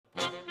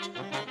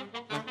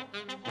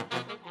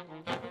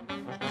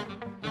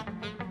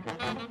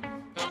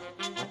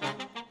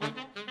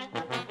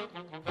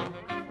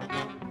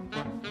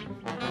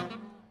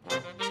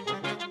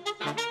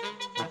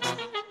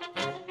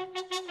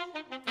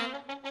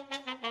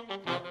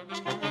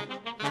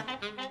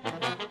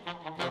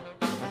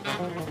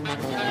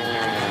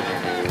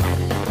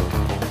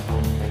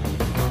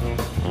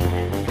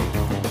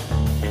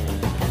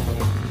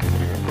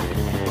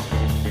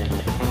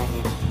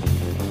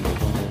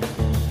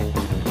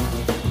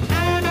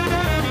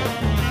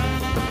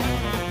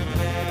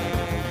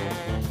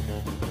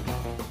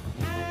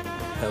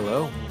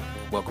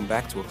welcome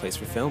back to A Place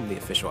for Film, the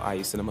official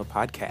IU Cinema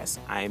podcast.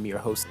 I am your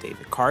host,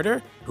 David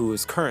Carter, who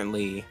is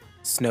currently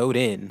snowed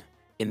in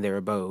their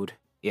abode.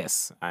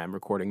 Yes, I am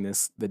recording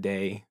this the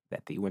day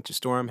that the winter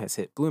storm has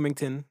hit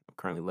Bloomington. I'm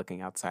currently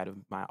looking outside of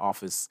my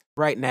office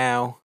right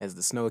now as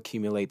the snow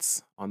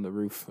accumulates on the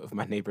roof of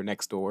my neighbor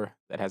next door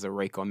that has a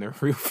rake on their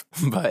roof,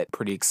 but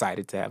pretty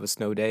excited to have a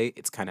snow day.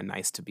 It's kind of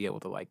nice to be able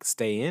to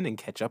stay in and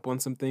catch up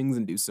on some things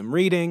and do some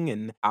reading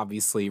and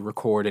obviously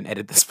record and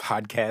edit this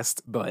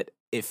podcast, but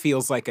it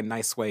feels like a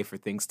nice way for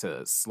things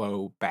to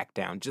slow back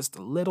down just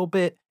a little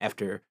bit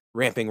after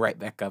ramping right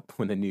back up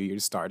when the new year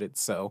started.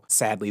 So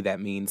sadly,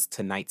 that means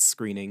tonight's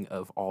screening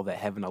of All That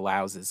Heaven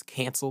Allows is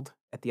canceled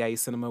at the IU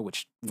Cinema,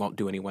 which won't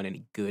do anyone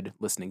any good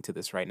listening to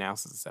this right now,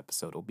 since this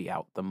episode will be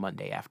out the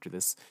Monday after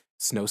this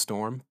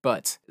snowstorm.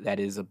 But that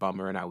is a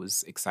bummer, and I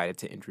was excited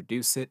to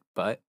introduce it,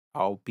 but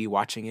I'll be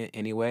watching it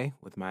anyway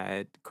with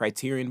my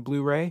Criterion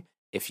Blu-ray.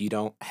 If you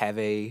don't have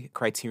a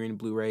Criterion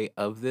Blu-ray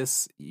of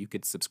this, you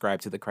could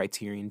subscribe to the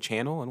Criterion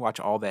channel and watch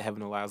All That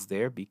Heaven Allows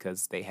there,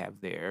 because they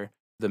have the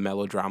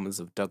Melodramas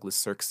of Douglas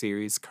Sirk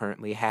series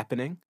currently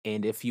happening.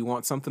 And if you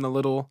want something a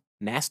little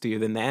nastier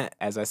than that,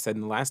 as I said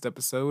in the last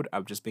episode,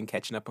 I've just been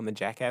catching up on the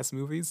Jackass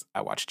movies.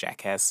 I watched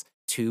Jackass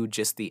 2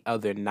 just the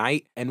other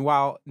night, and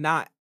while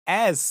not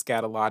as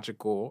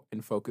scatological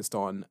and focused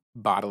on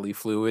bodily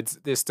fluids,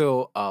 there's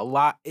still a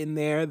lot in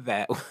there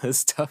that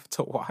was tough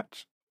to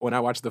watch. When I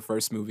watched the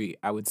first movie,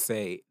 I would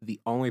say the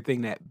only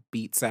thing that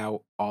beats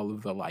out all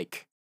of the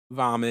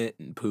vomit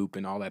and poop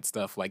and all that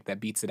stuff, that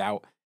beats it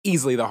out,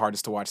 easily the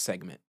hardest to watch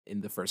segment in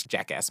the first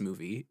Jackass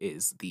movie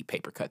is the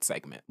paper cut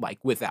segment,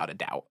 without a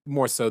doubt,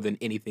 more so than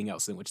anything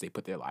else in which they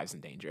put their lives in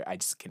danger. I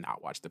just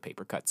cannot watch the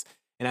paper cuts.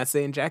 And I'd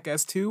say in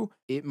Jackass 2,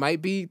 it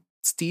might be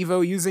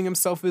Steve-O using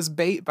himself as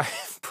bait by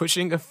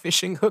pushing a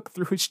fishing hook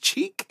through his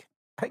cheek,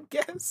 I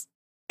guess.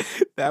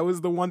 That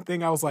was the one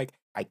thing I was like,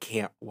 I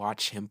can't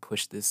watch him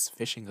push this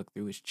fishing hook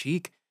through his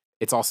cheek.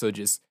 It's also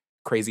just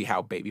crazy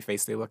how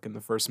babyface they look in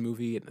the first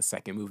movie, and the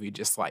second movie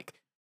just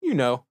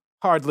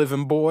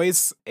hard-living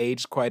boys,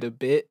 aged quite a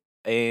bit,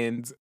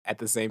 and at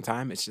the same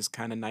time, it's just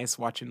kind of nice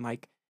watching,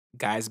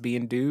 guys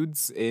being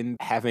dudes and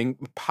having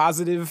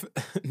positive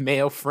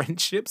male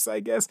friendships, I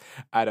guess.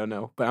 I don't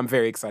know, but I'm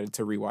very excited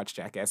to rewatch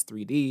Jackass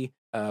 3D,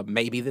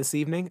 maybe this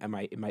evening.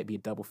 It might be a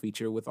double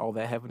feature with All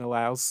That Heaven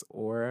Allows,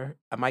 or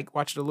I might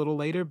watch it a little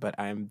later, but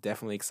I'm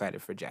definitely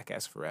excited for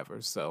Jackass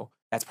Forever, so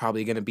that's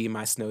probably going to be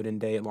my Snowden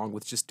day, along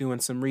with just doing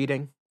some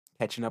reading,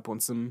 catching up on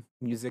some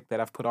music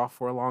that I've put off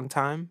for a long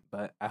time.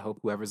 But I hope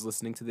whoever's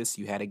listening to this,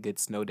 you had a good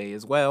snow day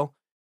as well,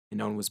 and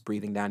no one was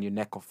breathing down your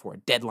neck for a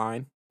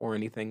deadline or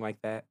anything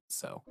like that.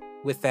 So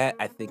with that,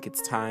 I think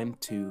it's time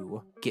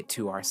to get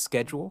to our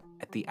schedule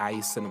at the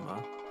IU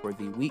Cinema for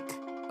the week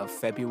of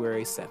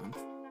February 7th.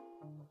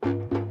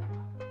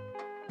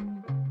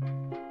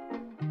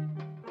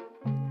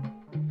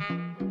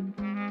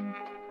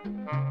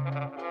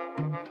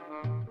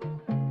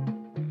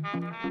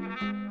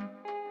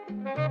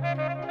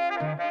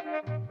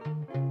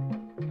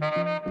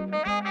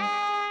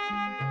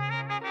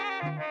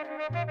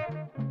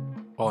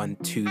 On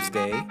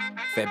Tuesday,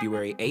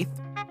 February 8th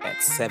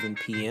at 7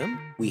 p.m.,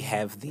 we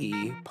have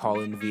the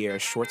Paulin Vieyra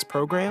Shorts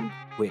program,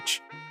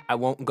 which I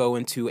won't go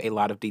into a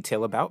lot of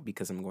detail about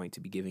because I'm going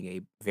to be giving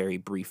a very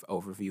brief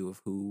overview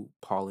of who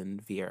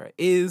Paulin Vieyra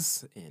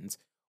is and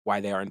why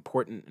they are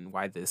important and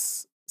why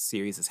this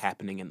series is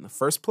happening in the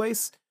first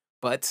place.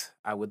 But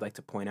I would like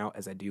to point out,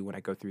 as I do when I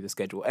go through the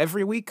schedule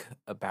every week,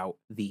 about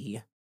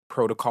the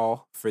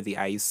protocol for the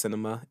IU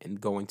Cinema and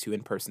going to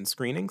in-person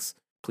screenings.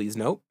 Please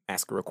note,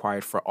 masks are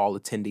required for all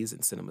attendees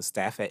and cinema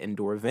staff at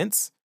indoor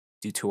events.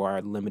 Due to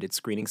our limited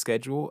screening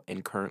schedule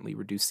and currently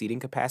reduced seating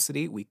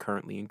capacity, we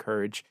currently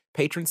encourage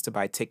patrons to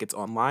buy tickets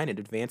online in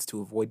advance to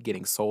avoid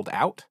getting sold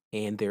out,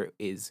 and there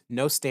is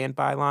no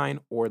standby line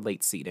or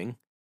late seating.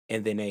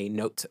 And then a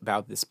note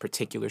about this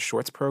particular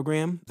shorts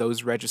program.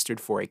 Those registered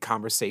for a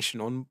Conversation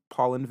on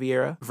Paulin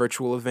Vieyra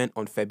virtual event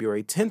on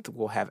February 10th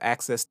will have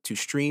access to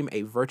stream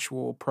a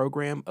virtual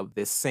program of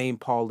this same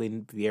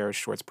Paulin Vieyra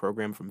shorts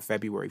program from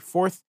February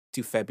 4th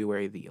to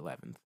February the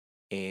 11th.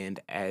 And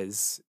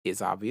as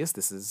is obvious,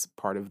 this is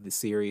part of the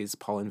series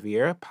Paulin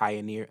Vieyra,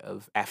 pioneer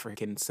of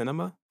African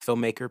cinema,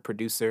 filmmaker,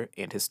 producer,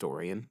 and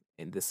historian.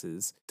 And this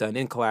is done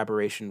in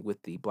collaboration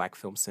with the Black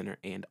Film Center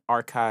and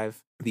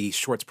Archive. The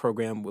shorts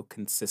program will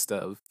consist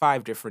of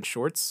 5 different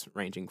shorts,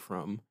 ranging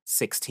from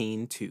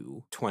 16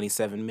 to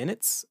 27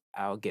 minutes.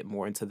 I'll get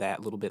more into that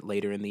a little bit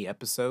later in the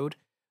episode.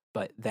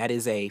 But that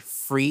is a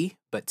free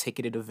but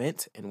ticketed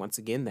event. And once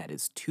again, that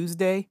is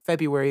Tuesday,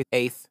 February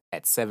 8th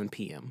at 7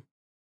 p.m.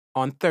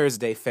 On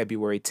Thursday,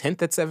 February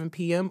 10th at 7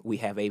 p.m., we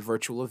have a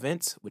virtual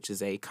event, which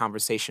is a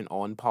conversation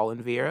on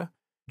Paulin Vieyra.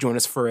 Join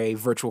us for a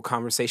virtual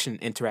conversation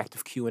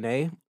interactive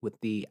Q&A with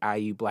the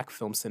IU Black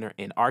Film Center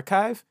and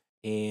Archive.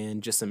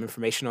 And just some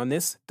information on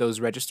this, those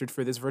registered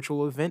for this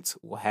virtual event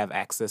will have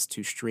access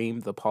to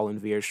stream the Paulin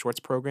Vieyra Shorts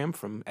program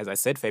from, as I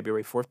said,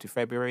 February 4th to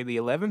February the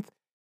 11th.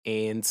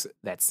 And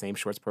that same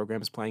Shorts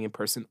program is playing in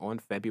person on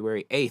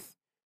February 8th.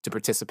 To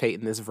participate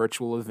in this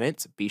virtual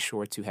event, be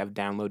sure to have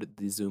downloaded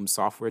the Zoom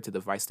software to the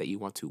device that you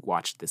want to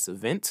watch this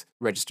event.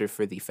 Register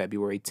for the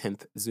February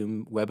 10th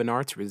Zoom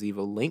webinar to receive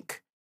a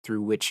link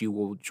through which you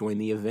will join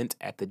the event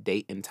at the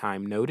date and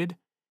time noted.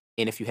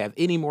 And if you have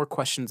any more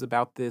questions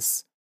about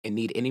this and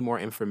need any more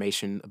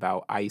information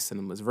about IU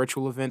Cinema's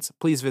virtual events,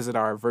 please visit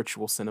our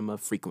Virtual Cinema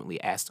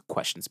Frequently Asked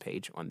Questions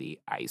page on the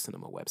IU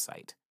Cinema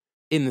website.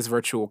 In this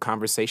virtual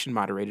conversation,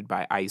 moderated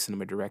by IU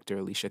Cinema Director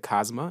Alicia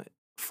Kozma,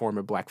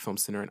 former Black Film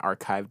Center and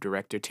Archive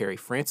Director Terry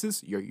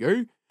Francis,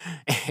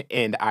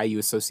 and IU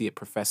Associate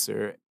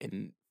Professor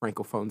in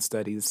Francophone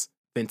Studies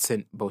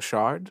Vincent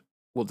Beauchard,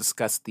 will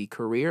discuss the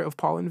career of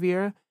Paulin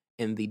Vieyra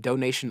and the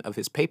donation of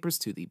his papers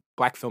to the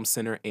Black Film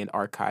Center and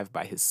Archive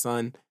by his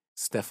son,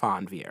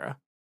 Stefan Vieyra.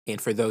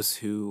 And for those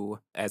who,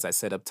 as I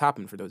said up top,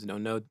 and for those who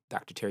don't know,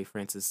 Dr. Terry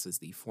Francis is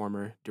the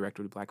former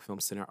director of the Black Film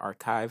Center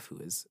Archive who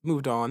has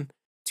moved on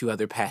to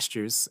other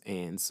pastures,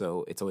 and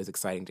so it's always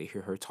exciting to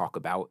hear her talk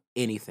about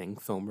anything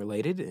film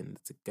related, and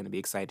it's going to be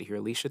exciting to hear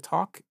Alicia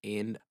talk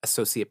and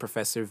Associate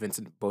Professor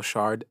Vincent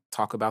Beauchard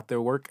talk about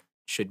their work.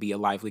 Should be a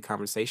lively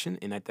conversation,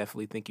 and I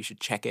definitely think you should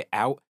check it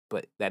out.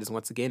 But that is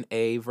once again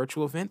a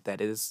virtual event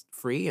that is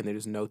free and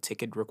there's no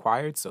ticket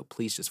required, so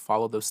please just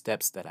follow those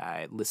steps that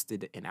I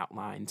listed and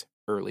outlined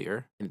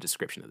earlier in the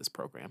description of this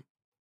program.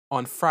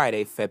 On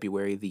Friday,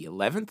 February the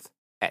 11th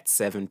at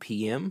 7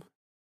 p.m.,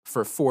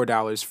 for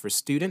 $4 for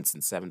students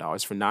and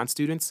 $7 for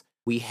non-students,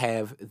 we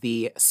have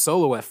the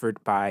solo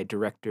effort by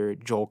director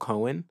Joel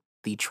Cohen,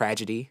 The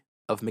Tragedy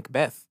of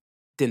Macbeth.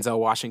 Denzel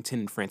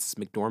Washington and Frances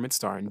McDormand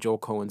star in Joel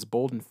Cohen's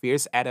bold and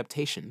fierce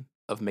adaptation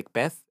of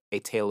Macbeth, a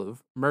tale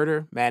of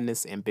murder,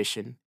 madness,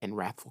 ambition, and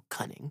wrathful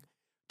cunning,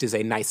 which is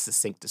a nice,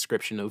 succinct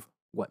description of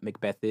what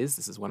Macbeth is.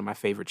 This is one of my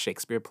favorite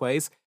Shakespeare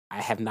plays. I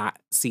have not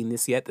seen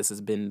this yet. This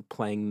has been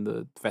playing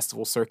the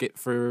festival circuit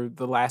for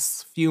the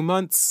last few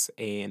months,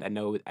 and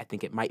I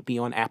think it might be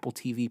on Apple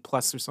TV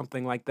Plus or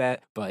something like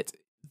that, but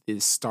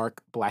this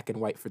stark black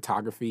and white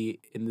photography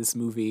in this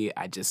movie,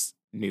 I just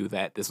knew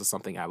that this was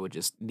something I would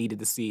just needed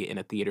to see in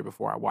a theater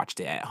before I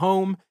watched it at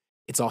home.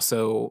 It's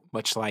also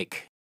much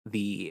like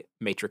The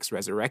Matrix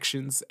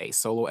Resurrections, a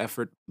solo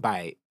effort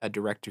by a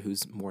director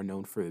who's more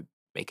known for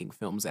making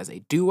films as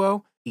a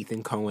duo.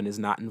 Ethan Coen is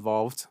not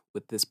involved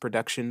with this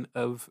production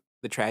of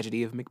The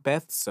Tragedy of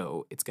Macbeth,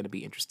 so it's going to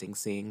be interesting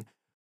seeing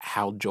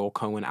how Joel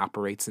Coen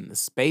operates in the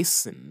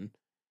space and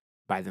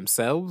by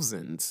themselves,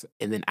 and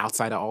then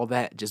outside of all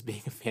that, just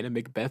being a fan of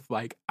Macbeth,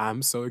 like,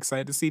 I'm so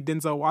excited to see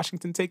Denzel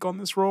Washington take on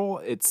this role.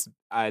 It's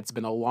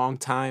been a long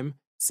time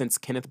since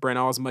Kenneth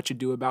Branagh's Much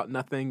Ado About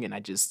Nothing, and I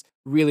just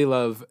really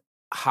love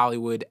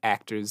Hollywood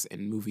actors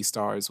and movie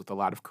stars with a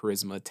lot of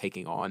charisma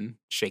taking on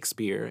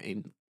Shakespeare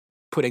and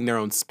putting their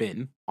own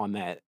spin on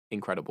that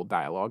incredible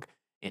dialogue.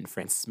 And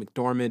Frances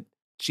McDormand,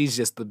 she's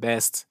just the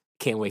best.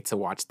 Can't wait to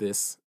watch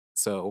this.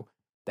 So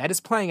that is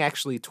playing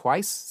actually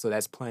twice. So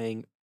that's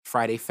playing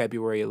Friday,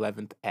 February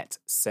 11th at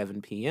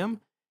 7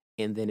 p.m.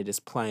 And then it is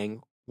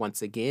playing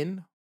once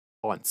again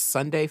on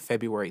Sunday,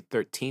 February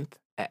 13th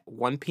at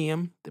 1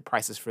 p.m. The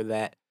prices for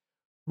that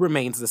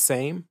remains the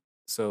same.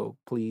 So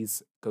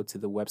please go to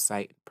the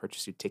website,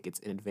 purchase your tickets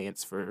in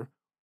advance for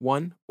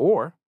one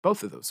or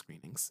both of those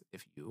screenings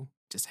if you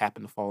just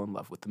happen to fall in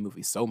love with the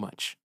movie so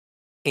much.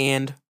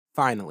 And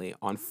finally,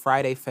 on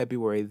Friday,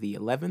 February the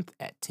 11th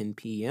at 10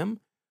 p.m.,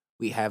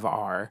 we have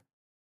our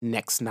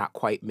next Not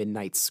Quite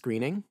Midnight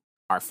screening,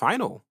 our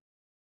final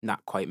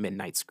Not Quite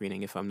Midnight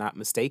screening, if I'm not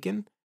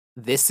mistaken.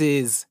 This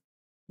is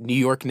New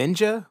York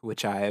Ninja,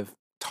 which I have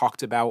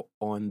talked about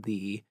on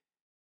the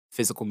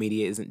Physical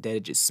Media Isn't Dead,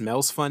 It Just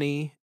Smells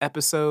Funny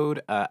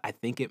episode. I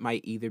think it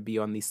might either be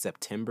on the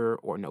September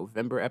or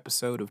November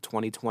episode of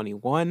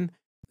 2021.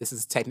 This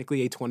is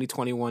technically a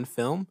 2021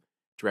 film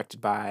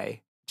directed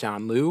by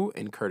John Liu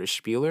and Curtis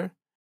Spieler.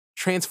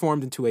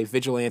 Transformed into a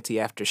vigilante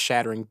after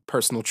shattering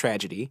personal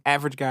tragedy,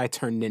 average guy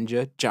turned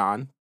ninja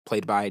John,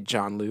 played by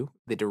John Liu,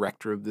 the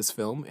director of this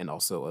film and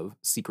also of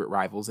Secret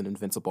Rivals and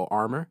Invincible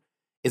Armor,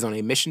 is on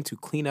a mission to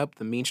clean up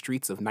the mean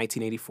streets of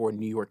 1984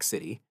 New York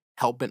City.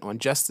 Hell-bent on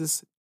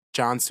justice,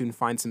 John soon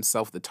finds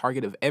himself the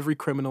target of every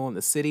criminal in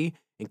the city,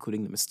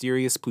 including the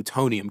mysterious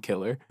plutonium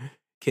killer.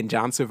 Can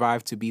John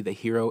survive to be the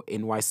hero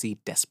NYC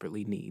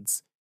desperately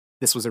needs?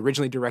 This was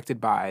originally directed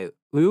by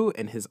Liu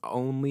and his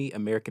only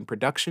American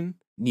production.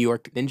 New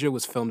York Ninja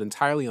was filmed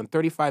entirely on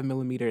 35mm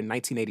in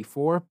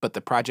 1984, but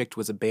the project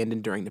was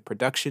abandoned during the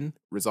production,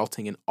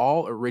 resulting in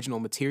all original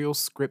materials,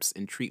 scripts,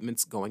 and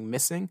treatments going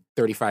missing.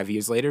 35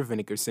 years later,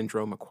 Vinegar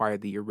Syndrome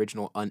acquired the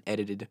original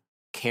unedited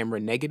camera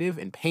negative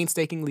and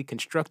painstakingly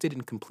constructed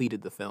and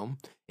completed the film,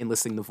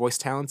 enlisting the voice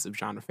talents of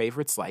genre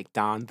favorites like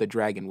Don the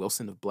Dragon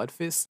Wilson of Blood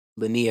Fist,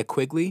 Linnea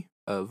Quigley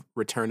of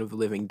Return of the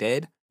Living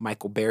Dead,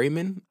 Michael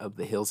Berryman of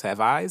The Hills Have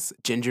Eyes,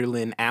 Ginger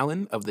Lynn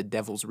Allen of The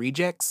Devil's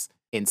Rejects,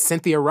 and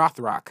Cynthia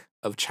Rothrock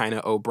of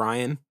China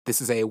O'Brien.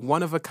 This is a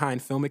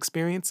one-of-a-kind film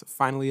experience,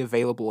 finally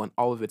available in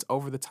all of its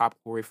over-the-top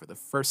glory for the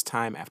first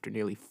time after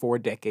nearly 4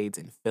 decades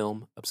in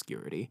film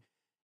obscurity.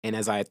 And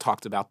as I had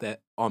talked about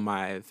that on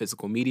my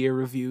physical media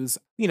reviews.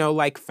 You know,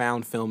 like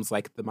found films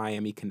like The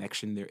Miami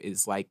Connection, there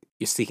is like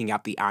you're seeking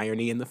out the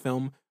irony in the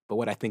film. But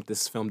what I think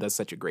this film does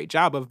such a great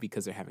job of,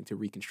 because they're having to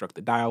reconstruct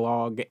the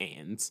dialogue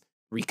and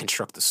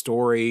reconstruct the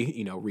story,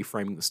 you know,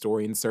 reframing the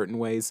story in certain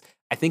ways,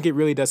 I think it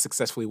really does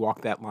successfully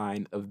walk that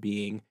line of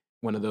being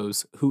one of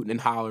those hootin'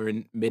 and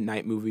hollering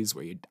midnight movies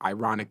where you're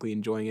ironically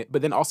enjoying it,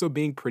 but then also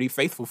being pretty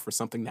faithful for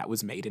something that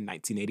was made in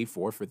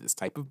 1984 for this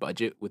type of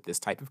budget with this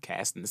type of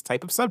cast and this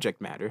type of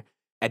subject matter.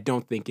 I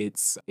don't think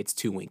it's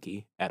too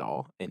winky at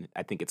all, and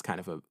I think it's kind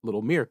of a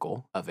little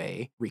miracle of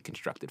a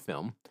reconstructed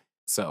film.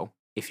 So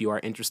if you are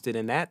interested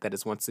in that, that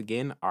is once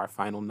again our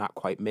final Not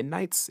Quite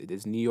Midnights. It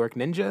is New York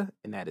Ninja,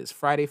 and that is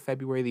Friday,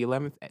 February the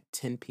 11th at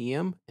 10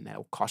 p.m., and that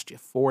will cost you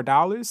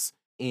 $4.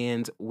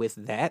 And with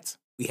that,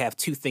 we have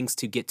two things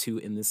to get to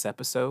in this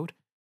episode.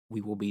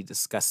 We will be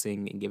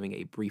discussing and giving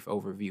a brief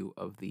overview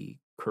of the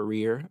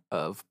career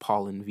of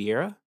Paulin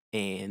Vieyra,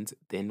 and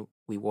then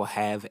we will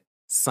have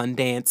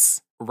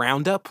Sundance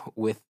roundup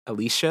with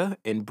Alicia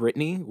and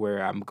Brittany,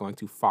 where I'm going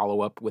to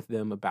follow up with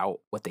them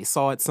about what they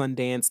saw at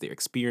Sundance, their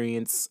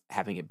experience,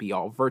 having it be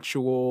all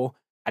virtual.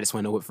 I just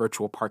want to know what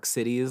virtual Park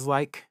City is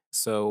like.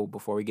 So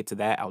before we get to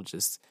that, I'll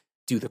just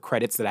do the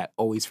credits that I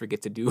always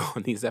forget to do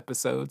on these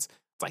episodes.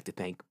 I'd like to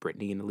thank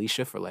Brittany and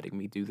Alicia for letting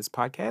me do this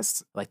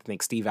podcast. I'd like to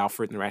thank Steve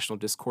Alford and the Rational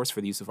Discourse for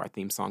the use of our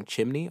theme song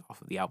Chimney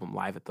off of the album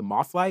Live at the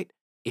Mothlight.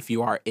 If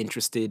you are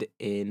interested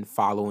in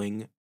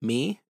following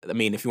me, I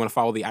mean, if you want to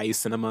follow the IU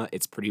Cinema,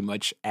 it's pretty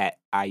much at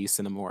IU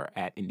Cinema or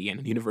at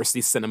Indiana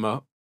University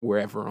Cinema,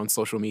 wherever on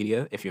social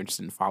media. If you're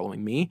interested in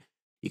following me,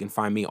 you can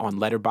find me on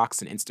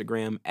Letterboxd and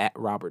Instagram at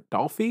Robert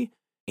Dolphy.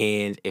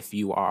 And if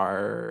you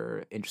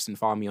are interested in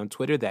following me on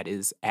Twitter, that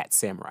is at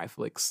Samurai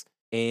Flicks.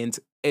 And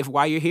if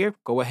while you're here,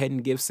 go ahead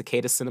and give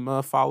Cicada Cinema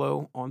a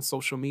follow on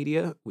social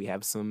media. We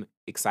have some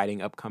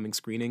exciting upcoming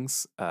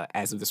screenings.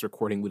 As of this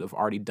recording, we'd have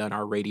already done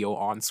our Radio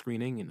On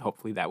screening, and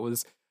hopefully that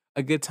was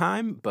a good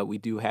time. But we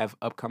do have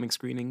upcoming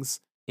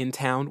screenings in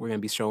town. We're going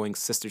to be showing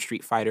Sister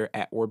Street Fighter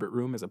at Orbit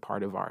Room as a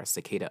part of our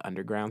Cicada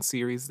Underground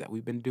series that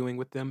we've been doing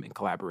with them in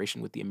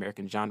collaboration with the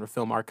American Genre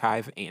Film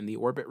Archive and the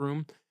Orbit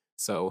Room.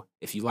 So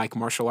if you like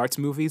martial arts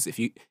movies, if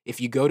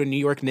you go to New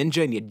York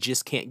Ninja and you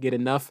just can't get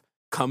enough,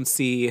 come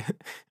see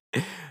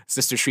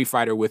Sister Street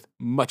Fighter with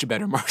much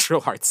better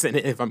martial arts in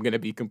it, if I'm going to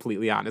be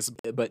completely honest,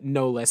 but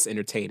no less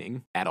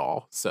entertaining at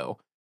all. So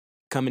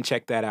come and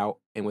check that out.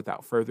 And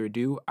without further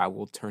ado, I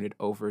will turn it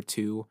over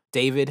to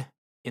David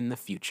in the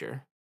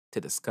future to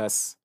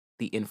discuss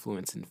the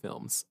influence in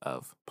films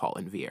of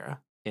Paulin Vieyra.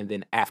 And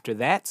then after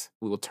that,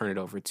 we will turn it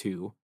over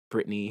to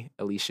Brittany,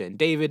 Alicia, and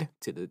David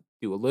to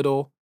do a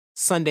little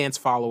Sundance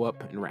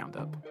follow-up and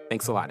roundup.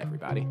 Thanks a lot,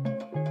 everybody.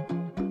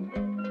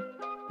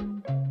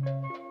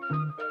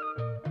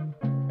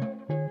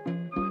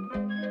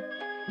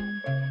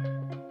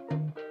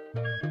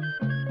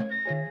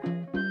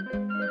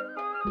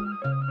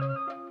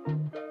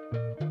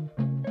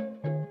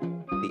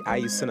 The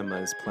IU Cinema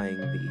is playing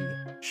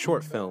the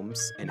short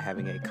films and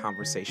having a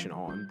conversation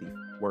on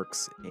the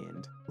works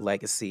and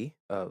legacy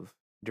of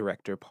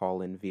director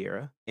Paulin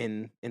Vieyra.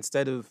 And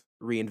instead of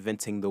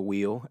reinventing the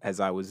wheel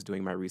as I was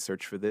doing my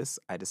research for this,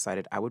 I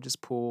decided I would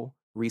just pull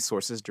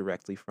resources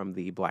directly from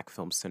the Black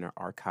Film Center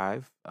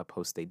archive, a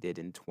post they did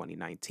in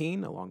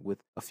 2019, along with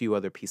a few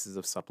other pieces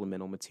of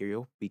supplemental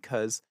material,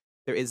 because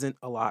there isn't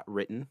a lot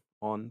written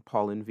on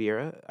Paulin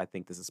Vieyra. I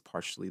think this is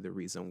partially the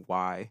reason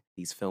why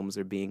these films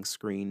are being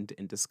screened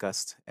and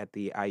discussed at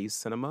the IU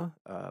Cinema,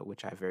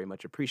 which I very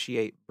much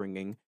appreciate,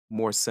 bringing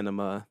more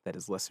cinema that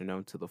is lesser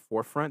known to the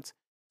forefront.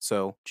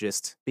 So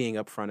just being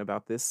upfront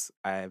about this,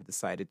 I've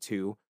decided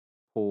to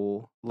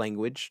pull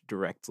language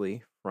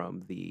directly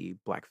from the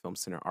Black Film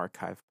Center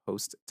archive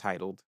post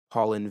titled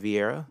Paulin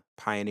Vieyra,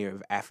 Pioneer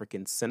of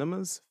African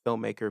Cinemas,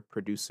 Filmmaker,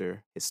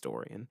 Producer,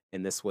 Historian.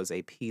 And this was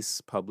a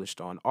piece published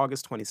on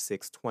August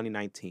 26,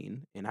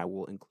 2019, and I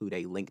will include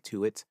a link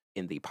to it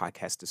in the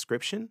podcast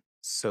description.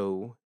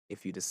 So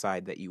if you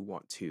decide that you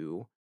want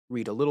to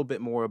read a little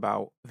bit more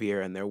about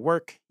Vieyra and their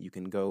work, you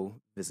can go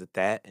visit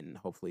that, and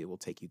hopefully it will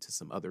take you to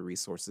some other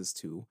resources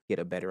to get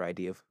a better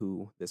idea of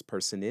who this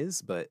person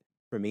is. But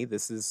for me,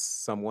 this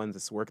is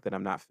this work that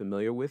I'm not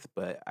familiar with,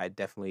 but I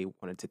definitely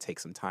wanted to take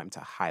some time to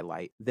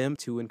highlight them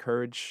to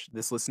encourage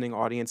this listening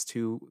audience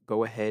to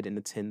go ahead and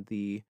attend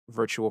the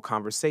virtual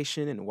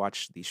conversation and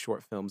watch these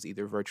short films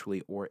either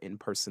virtually or in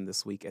person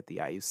this week at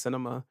the IU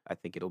Cinema. I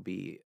think it'll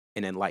be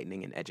an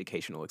enlightening and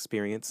educational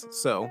experience.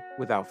 So,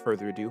 without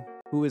further ado,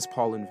 who is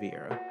Paulin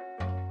Vieyra?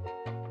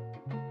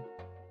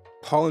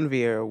 Paulin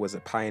Vieyra was a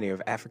pioneer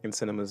of African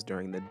cinemas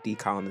during the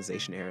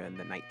decolonization era in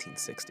the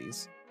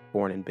 1960s.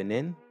 Born in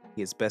Benin,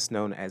 he is best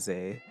known as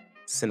a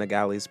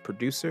Senegalese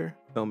producer,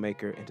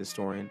 filmmaker, and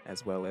historian,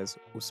 as well as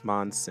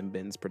Ousmane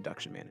Sembène's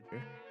production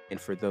manager.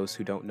 And for those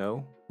who don't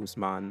know,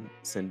 Ousmane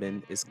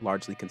Sembène is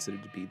largely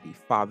considered to be the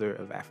father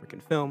of African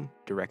film,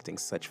 directing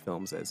such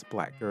films as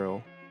Black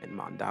Girl and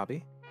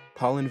Mondavi.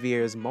 Paulin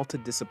Vieyra's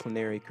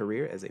multidisciplinary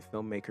career as a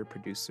filmmaker,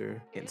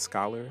 producer, and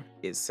scholar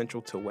is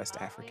central to West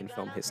African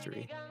film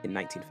history. In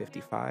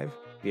 1955,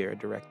 Vieyra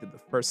directed the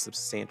first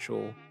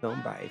substantial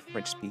film by a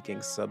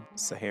French-speaking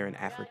sub-Saharan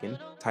African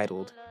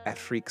titled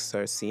Afrique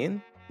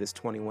Sarsienne. This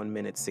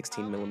 21-minute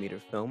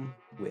 16mm film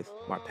with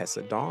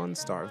Marpessa Dawn,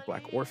 star of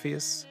Black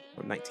Orpheus,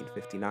 from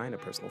 1959, a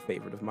personal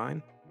favorite of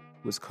mine,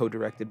 was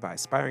co-directed by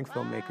aspiring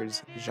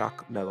filmmakers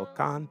Jacques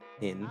Melocan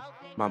in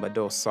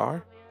Mamadou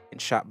Sarr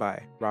and shot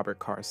by Robert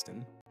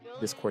Carston.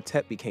 This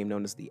quartet became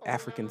known as the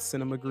African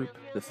Cinema Group.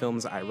 The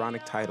film's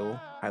ironic title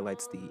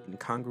highlights the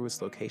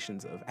incongruous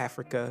locations of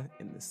Africa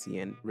and the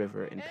Seine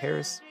River in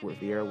Paris, where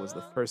Vieyra was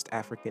the first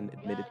African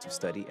admitted to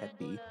study at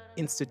the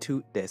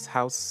Institut des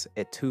Hautes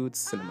Études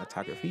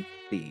Cinématographiques,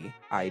 the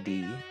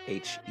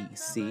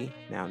IDHEC,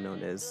 now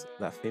known as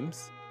La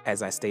FIMS.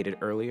 As I stated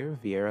earlier,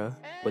 Vieyra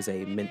was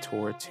a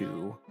mentor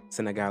to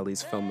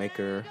Senegalese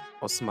filmmaker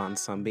Ousmane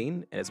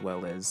Sambine, as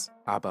well as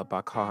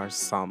Ababakar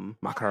Sam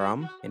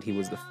Makaram, and he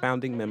was the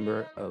founding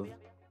member of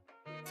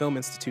film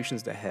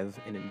institutions that have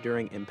an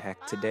enduring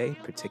impact today,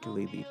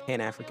 particularly the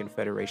Pan-African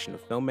Federation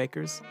of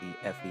Filmmakers,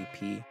 the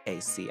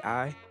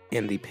FEPACI,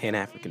 and the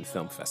Pan-African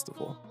Film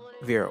Festival.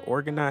 Vieyra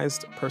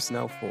organized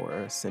personnel for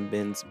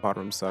Simbine's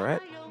Badrum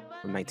Saret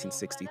from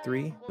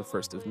 1963, the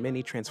first of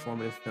many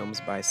transformative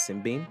films by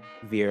Simbine.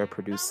 Vieyra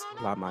produced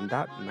La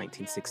Mandat in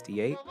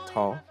 1968,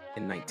 Tall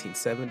in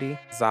 1970,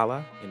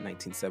 Zala in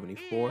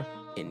 1974,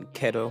 and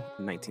Kedo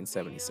in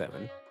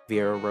 1977.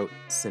 Vieyra wrote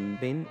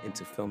Simbine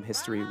into film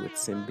history with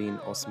Simbine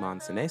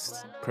Ousmane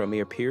Senest,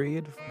 Premiere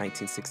Period,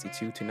 1962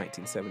 to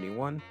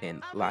 1971,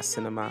 and La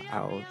Cinéma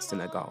au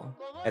Sénégal.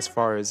 As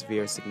far as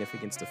Vieyra's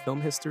significance to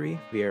film history,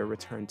 Vieyra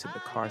returned to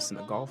Dakar,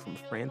 Senegal from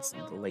France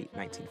in the late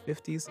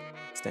 1950s,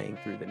 staying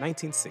through the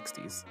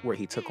 1960s, where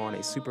he took on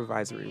a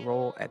supervisory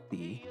role at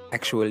the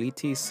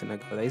Actualités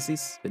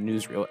Sénégalaises, the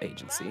newsreel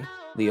agency.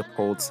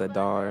 Leopold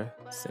Sédar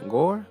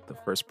Senghor, the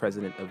first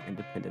president of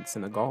independent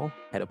Senegal,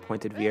 had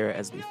appointed Vieyra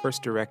as the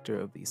first director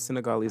of the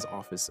Senegalese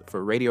Office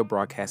for Radio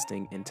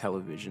Broadcasting and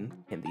Television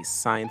and the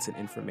Science and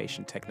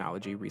Information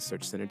Technology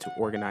Research Center to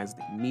organize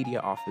the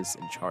media office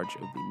in charge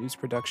of the news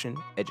production,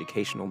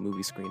 educational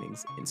movie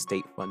screenings, and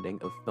state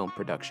funding of film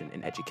production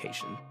and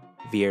education.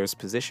 Vieyra's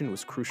position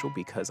was crucial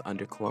because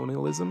under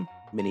colonialism,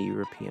 many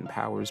European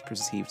powers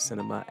perceived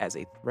cinema as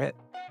a threat,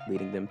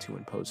 leading them to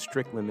impose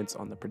strict limits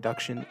on the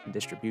production and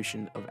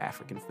distribution of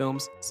African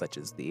films, such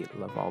as the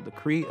Laval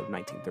Decree of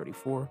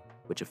 1934,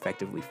 which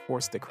effectively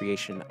forced the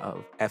creation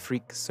of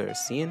Afrique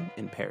Sarsienne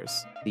in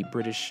Paris. The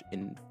British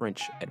and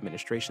French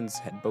administrations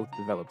had both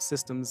developed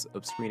systems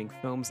of screening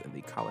films in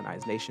the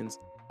colonized nations,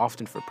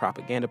 often for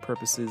propaganda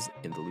purposes,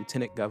 and the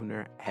lieutenant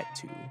governor had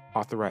to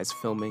authorize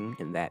filming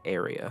in that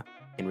area.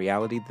 In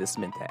reality, this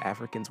meant that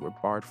Africans were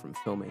barred from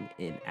filming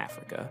in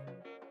Africa.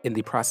 In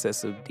the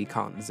process of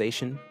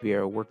decolonization,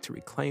 Vieyra worked to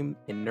reclaim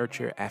and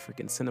nurture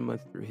African cinema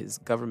through his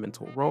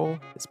governmental role,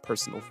 his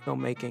personal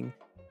filmmaking,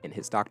 and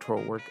his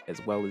doctoral work,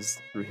 as well as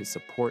through his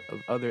support of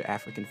other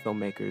African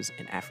filmmakers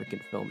and African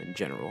film in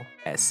general.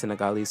 As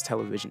Senegalese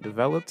television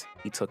developed,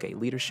 he took a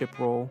leadership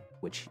role,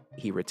 which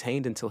he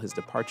retained until his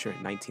departure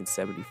in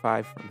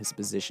 1975 from his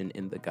position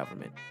in the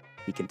government.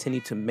 He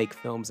continued to make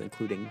films,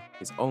 including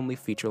his only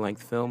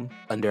feature-length film,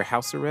 Under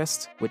House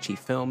Arrest, which he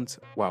filmed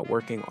while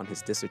working on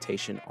his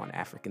dissertation on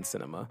African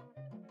cinema.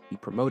 He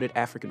promoted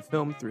African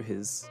film through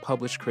his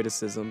published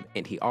criticism,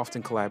 and he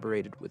often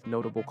collaborated with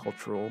notable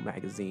cultural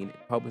magazine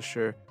and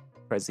publisher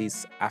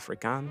Précis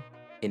Africain.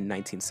 In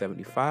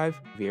 1975,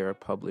 Vieyra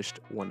published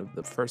one of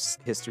the first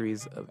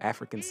histories of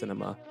African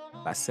cinema,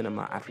 La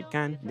Cinéma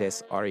Africaine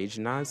des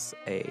Origines,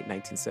 a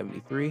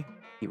 1973.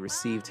 He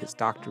received his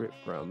doctorate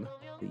from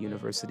the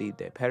Université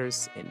de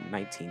Paris in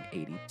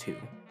 1982.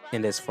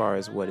 And as far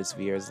as what is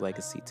Vieyra's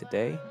legacy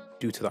today,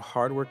 due to the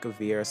hard work of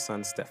Vieyra's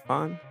son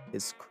Stéphane,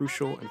 his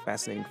crucial and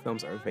fascinating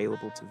films are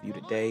available to view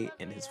today,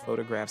 and his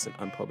photographs and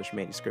unpublished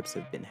manuscripts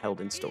have been held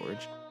in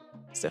storage.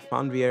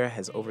 Stéphane Vieyra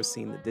has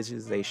overseen the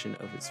digitization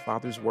of his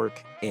father's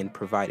work and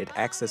provided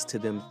access to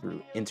them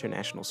through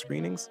international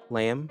screenings.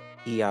 Lamb,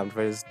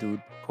 Iavres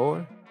du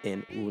Port,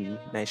 and Une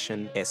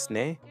Nation est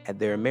née had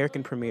their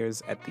American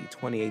premieres at the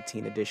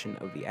 2018 edition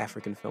of the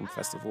African Film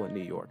Festival in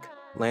New York.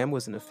 Lamb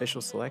was an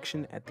official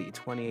selection at the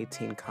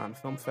 2018 Cannes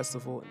Film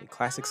Festival in the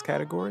Classics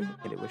category,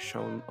 and it was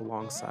shown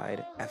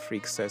alongside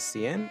Afrique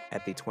Sarsienne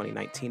at the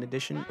 2019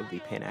 edition of the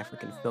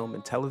Pan-African Film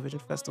and Television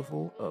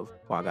Festival of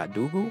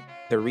Ouagadougou.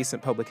 The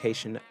recent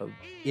publication of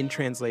In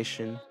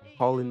Translation,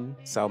 Paulin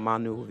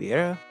Salmanu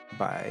Vieyra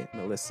by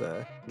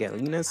Melissa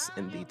Galinas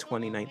in the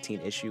 2019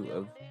 issue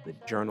of the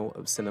Journal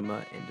of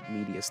Cinema and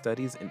Media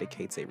Studies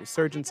indicates a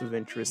resurgence of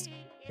interest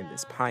and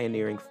this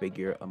pioneering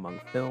figure among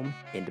film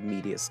and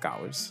media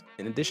scholars.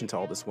 In addition to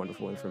all this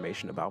wonderful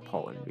information about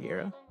Paulin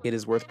Vieyra, it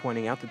is worth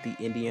pointing out that the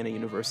Indiana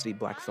University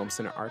Black Film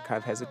Center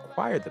Archive has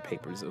acquired the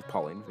papers of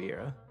Paulin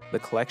Vieyra. The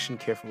collection,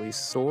 carefully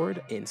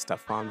stored in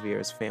Stefan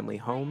Vieyra's family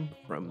home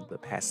from the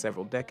past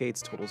several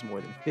decades, totals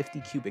more than 50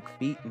 cubic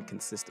feet and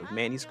consists of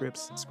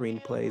manuscripts,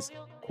 screenplays,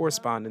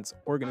 correspondence,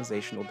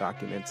 organizational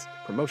documents,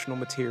 promotional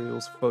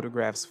materials,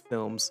 photographs,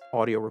 films,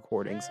 audio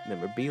recordings,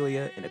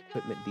 memorabilia, and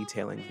equipment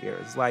detailing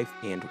Vieyra's life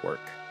and work.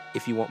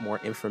 If you want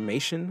more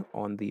information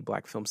on the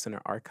Black Film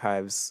Center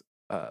Archive's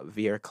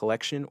Vieyra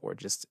collection, or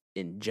just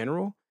in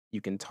general,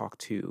 you can talk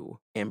to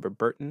Amber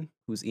Burton,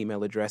 whose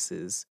email address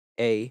is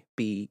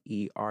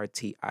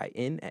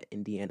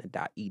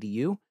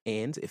abertin@indiana.edu.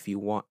 And if you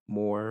want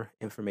more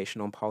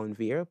information on Paulin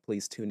Vieyra,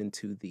 please tune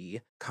into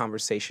the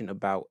conversation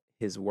about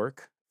his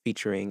work,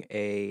 featuring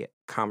a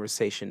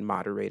conversation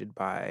moderated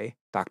by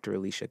Dr.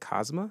 Alicia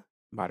Kozma,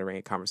 moderating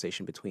a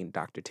conversation between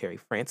Dr. Terry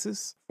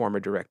Francis, former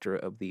director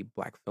of the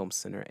Black Film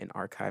Center and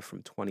Archive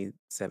from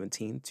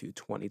 2017 to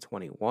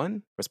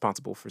 2021,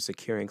 responsible for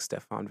securing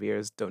Stefan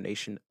Vieyra's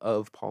donation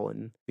of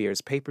Paulin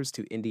Vieyra's papers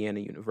to Indiana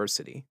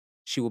University.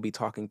 She will be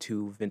talking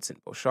to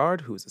Vincent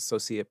Bouchard, who is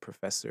Associate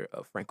Professor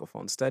of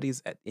Francophone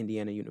Studies at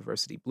Indiana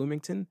University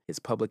Bloomington. His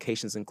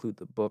publications include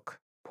the book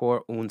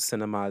Pour un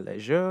cinéma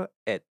léger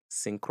et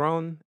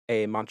synchrone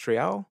à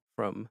Montréal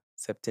from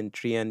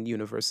Septentrion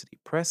University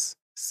Press,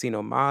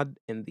 Sinomad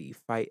in the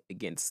Fight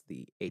Against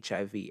the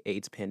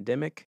HIV/AIDS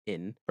Pandemic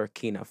in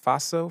Burkina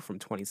Faso from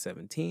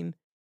 2017,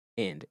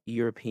 and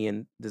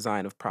European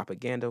Design of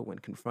Propaganda when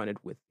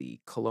confronted with the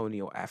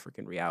colonial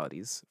African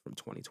realities from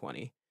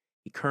 2020.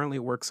 He currently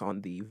works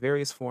on the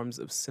various forms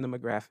of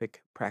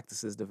cinematographic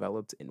practices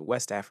developed in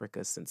West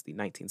Africa since the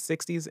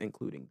 1960s,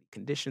 including the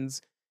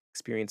conditions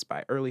experienced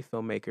by early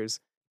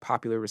filmmakers,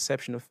 popular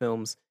reception of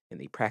films,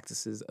 and the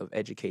practices of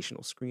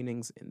educational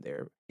screenings and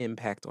their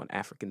impact on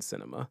African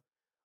cinema.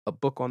 A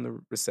book on the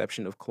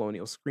reception of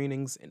colonial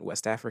screenings in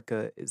West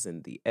Africa is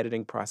in the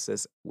editing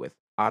process with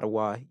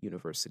Ottawa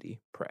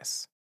University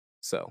Press.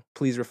 So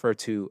please refer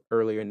to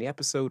earlier in the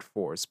episode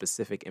for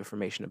specific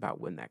information about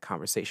when that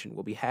conversation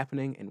will be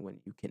happening and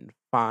when you can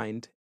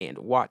find and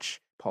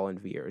watch Paulin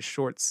Vieyra's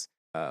shorts.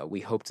 We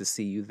hope to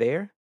see you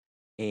there.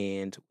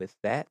 And with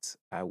that,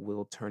 I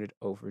will turn it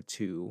over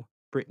to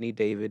Brittany,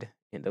 David,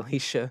 and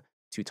Alicia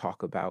to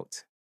talk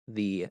about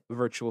the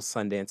virtual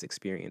Sundance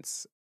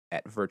experience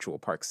at Virtual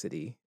Park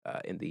City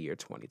in the year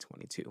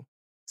 2022.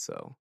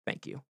 So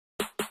thank you.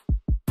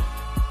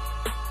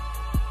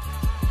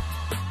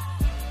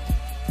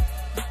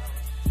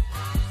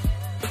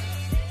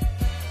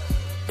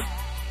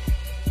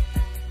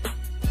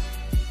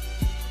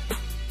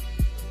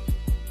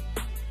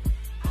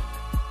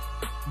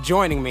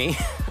 Joining me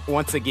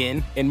once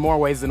again, in more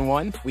ways than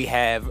one, we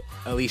have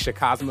Alicia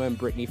Kozma and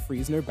Brittany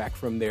Friesner back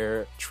from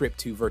their trip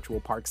to Virtual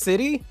Park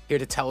City, here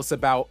to tell us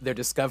about their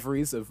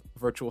discoveries of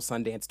Virtual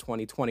Sundance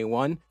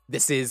 2021.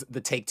 This is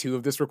the take two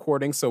of this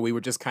recording, so we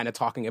were just kind of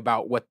talking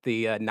about what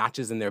the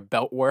notches in their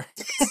belt were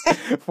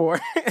for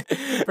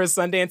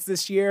Sundance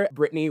this year.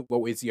 Brittany,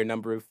 what was your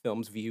number of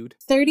films viewed?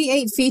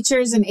 38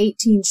 features and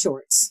 18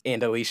 shorts.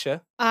 And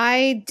Alicia?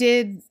 I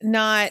did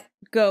not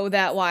go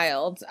that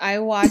wild. I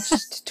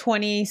watched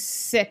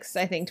 26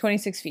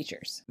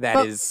 features.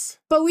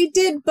 But we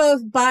did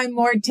both buy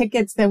more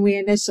tickets than we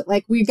initially,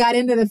 like we got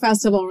into the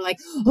festival and we're like,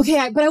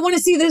 okay, but I want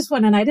to see this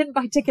one and I didn't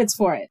buy tickets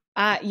for it.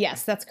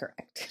 Yes, that's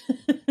correct.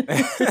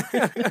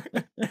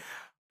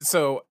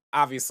 So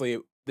obviously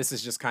this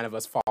is just kind of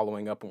us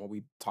following up on what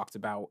we talked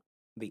about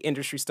the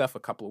industry stuff a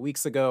couple of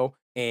weeks ago.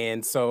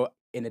 And so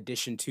in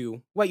addition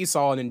to what you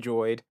saw and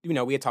enjoyed,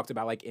 we had talked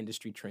about like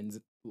industry trends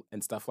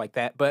and stuff like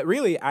that. But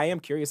really, I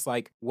am curious,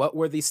 like, what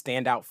were the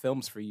standout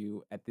films for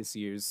you at this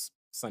year's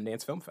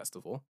Sundance Film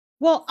Festival?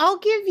 Well, I'll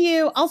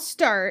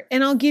start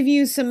and I'll give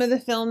you some of the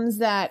films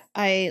that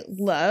I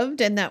loved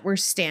and that were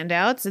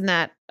standouts, and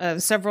that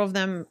several of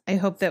them I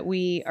hope that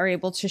we are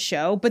able to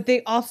show, but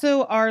they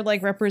also are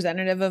like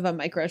representative of a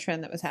micro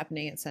trend that was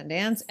happening at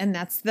Sundance. And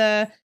that's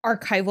the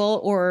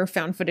archival or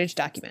found footage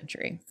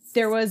documentary.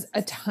 There was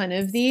a ton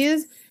of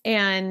these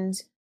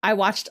and I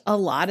watched a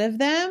lot of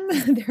them.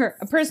 They're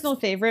a personal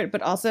favorite,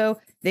 but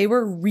also they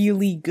were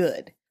really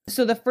good.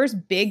 So the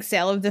first big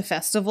sale of the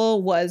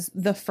festival was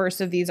the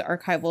first of these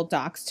archival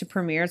docs to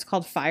premiere. It's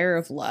called Fire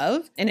of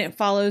Love, and it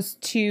follows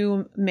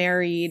two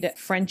married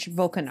French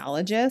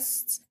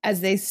volcanologists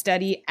as they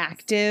study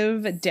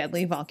active,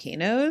 deadly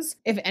volcanoes.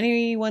 If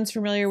anyone's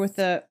familiar with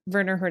the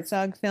Werner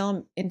Herzog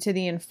film Into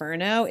the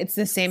Inferno, it's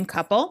the same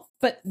couple.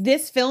 But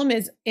this film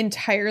is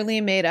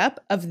entirely made up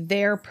of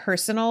their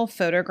personal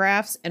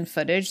photographs and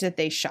footage that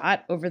they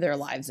shot over their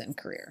lives and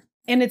career.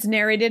 And it's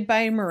narrated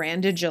by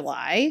Miranda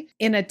July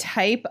in a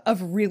type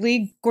of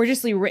really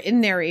gorgeously written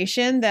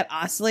narration that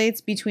oscillates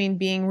between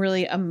being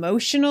really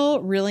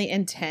emotional, really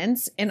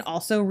intense, and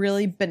also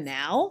really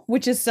banal,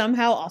 which is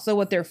somehow also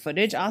what their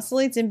footage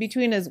oscillates in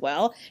between as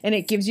well. And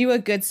it gives you a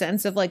good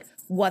sense of like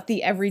what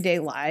the everyday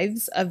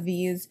lives of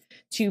these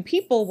two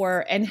people were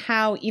and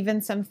how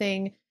even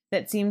something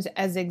that seems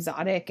as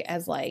exotic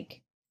as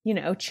like, you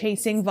know,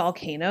 chasing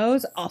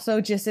volcanoes,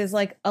 also just is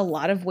like a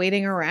lot of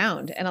waiting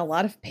around and a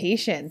lot of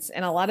patience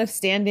and a lot of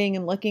standing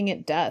and looking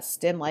at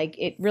dust. And like,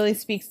 it really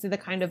speaks to the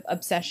kind of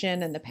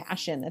obsession and the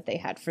passion that they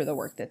had for the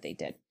work that they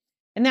did.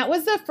 And that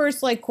was the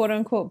first like quote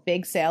unquote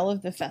big sale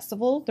of the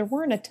festival. There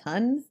weren't a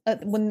ton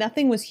when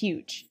nothing was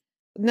huge.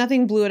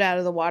 Nothing blew it out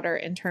of the water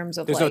in terms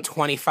of there's like, no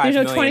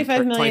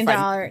 $25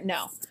 million.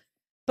 No.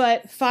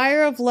 But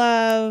Fire of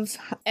Love,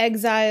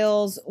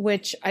 Exiles,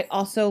 which I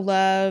also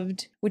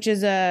loved, which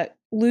is a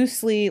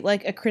loosely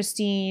like a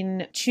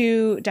Christine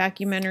Chu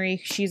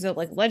documentary. She's a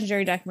like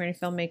legendary documentary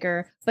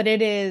filmmaker, but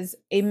it is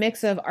a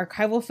mix of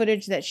archival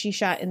footage that she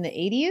shot in the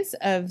 80s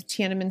of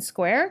Tiananmen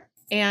Square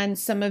and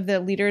some of the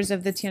leaders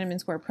of the Tiananmen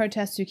Square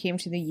protests who came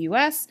to the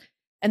US.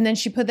 And then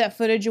she put that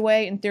footage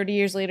away, and 30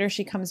 years later,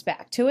 she comes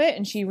back to it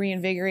and she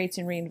reinvigorates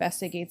and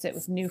reinvestigates it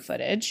with new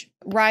footage.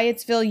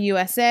 Riotsville,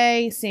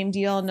 USA, same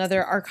deal,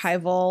 another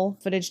archival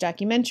footage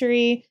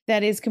documentary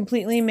that is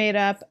completely made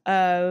up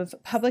of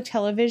public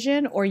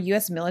television or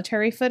US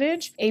military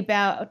footage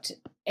about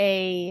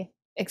a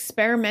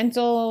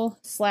experimental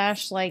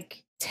 /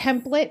 like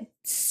template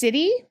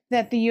city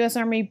that the US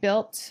Army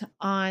built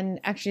on,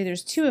 actually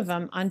there's two of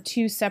them, on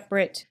two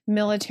separate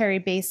military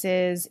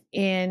bases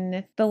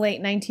in the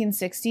late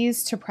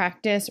 1960s to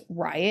practice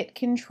riot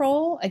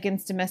control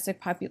against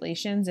domestic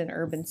populations in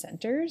urban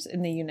centers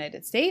in the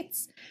United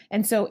States.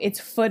 And so it's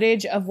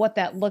footage of what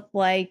that looked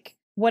like,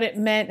 what it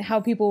meant,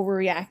 how people were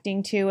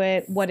reacting to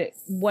it,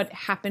 what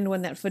happened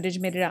when that footage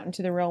made it out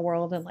into the real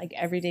world, and like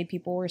everyday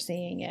people were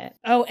seeing it.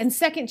 Oh, and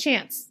Second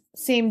Chance.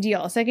 Same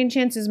deal. Second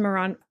Chance is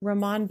Ramon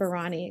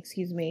Barani,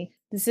 excuse me.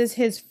 This is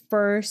his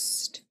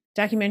first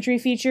documentary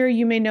feature.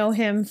 You may know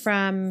him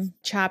from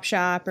Chop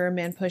Shop or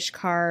Man Push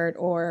Cart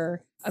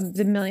or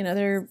the million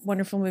other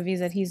wonderful movies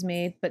that he's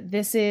made. But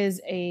this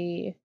is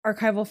a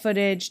archival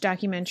footage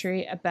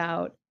documentary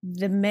about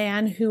the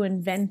man who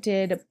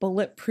invented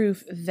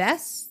bulletproof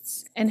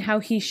vests and how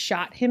he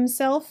shot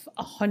himself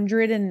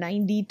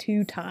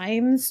 192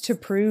 times to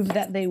prove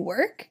that they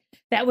work.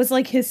 That was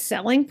like his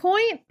selling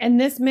point. And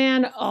this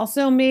man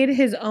also made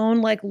his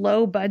own like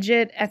low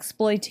budget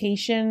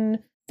exploitation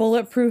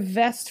bulletproof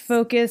vest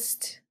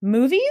focused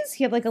movies.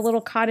 He had like a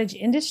little cottage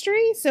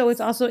industry. So it's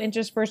also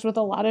interspersed with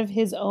a lot of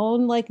his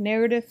own like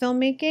narrative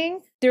filmmaking.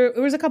 There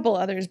was a couple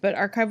others, but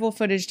archival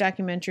footage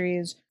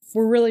documentaries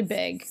were really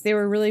big. They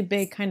were really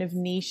big kind of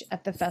niche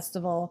at the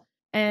festival.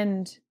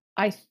 And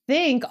I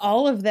think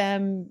all of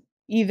them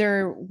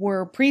either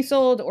were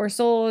pre-sold or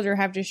sold or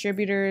have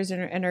distributors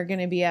and are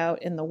going to be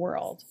out in the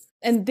world.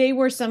 And they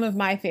were some of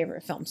my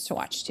favorite films to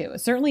watch too.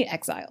 Certainly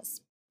Exiles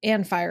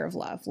and Fire of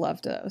Love.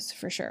 Loved those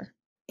for sure.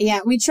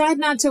 Yeah, we tried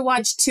not to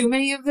watch too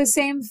many of the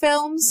same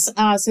films.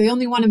 So the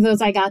only one of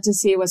those I got to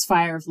see was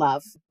Fire of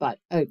Love. But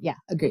yeah,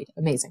 agreed.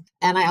 Amazing.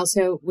 And I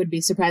also would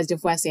be surprised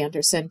if Wes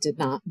Anderson did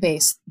not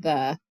base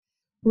the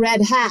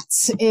red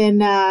hats in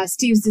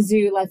Steve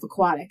Zissou Life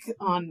Aquatic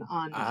on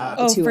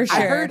two for of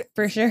sure. them.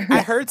 For sure.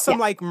 I heard some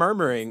like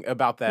murmuring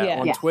about that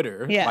on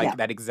Twitter. Like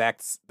that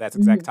exact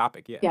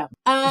topic. Yeah.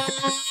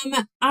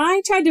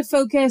 I tried to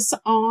focus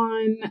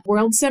on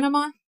world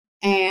cinema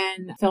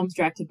and films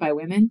directed by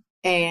women.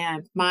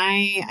 And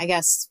my, I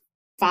guess,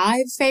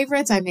 5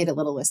 favorites, I made a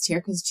little list here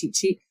because cheat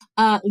sheet.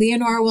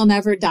 Leonora Will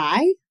Never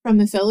Die from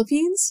the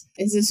Philippines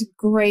is this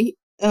great.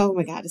 Oh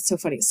my God, it's so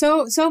funny.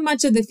 So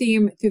much of the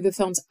theme through the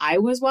films I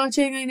was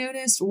watching, I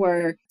noticed,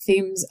 were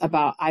themes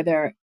about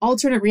either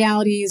alternate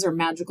realities or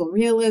magical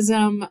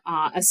realism,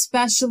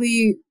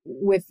 especially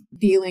with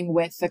dealing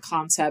with the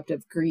concept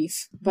of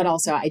grief, but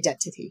also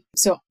identity.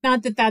 So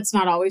not that that's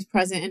not always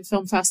present in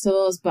film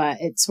festivals, but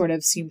it sort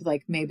of seemed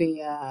like maybe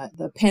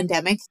the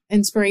pandemic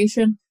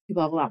inspiration.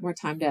 People have a lot more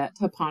time to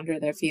ponder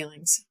their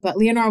feelings. But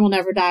Leonora Will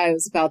Never Die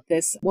was about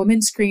this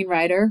woman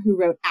screenwriter who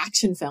wrote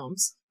action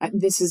films.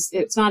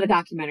 It's not a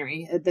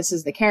documentary. This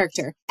is the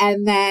character.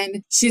 And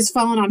then she's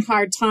fallen on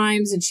hard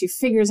times and she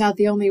figures out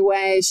the only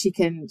way she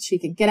can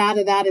get out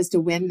of that is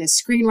to win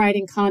this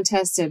screenwriting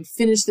contest and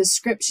finish the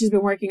script she's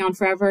been working on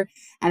forever.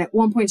 And at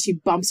one point she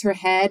bumps her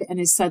head and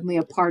is suddenly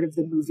a part of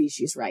the movie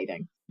she's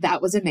writing.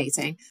 That was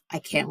amazing. I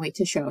can't wait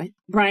to show it.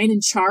 Brian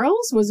and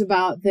Charles was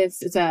about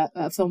this. It's a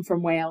film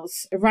from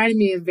Wales. It reminded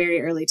me of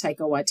very early Taika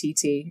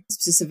Waititi,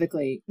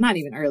 specifically, not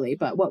even early,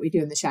 but What We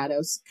Do in the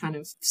Shadows, kind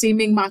of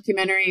seeming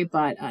mockumentary,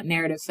 but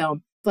narrative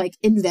film. Like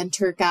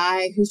inventor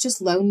guy who's just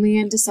lonely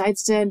and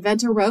decides to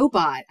invent a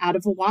robot out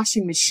of a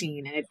washing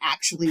machine and it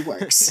actually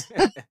works.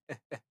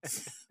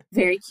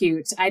 Very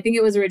cute. I think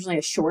it was originally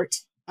a short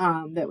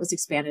that was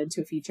expanded into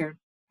a feature.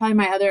 Probably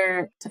my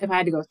other, if I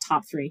had to go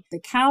top 3, The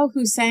Cow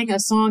Who Sang a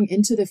Song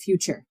into the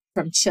Future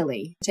from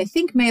Chile, which I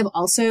think may have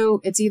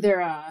also, it's either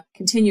a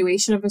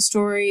continuation of a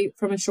story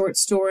from a short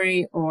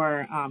story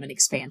or an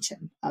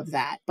expansion of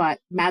that. But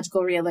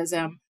magical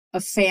realism,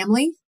 a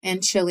family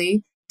in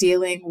Chile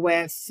dealing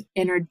with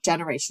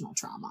intergenerational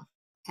trauma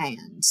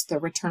and the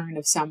return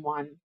of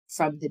someone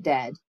from the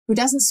dead who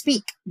doesn't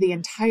speak the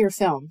entire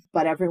film,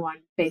 but everyone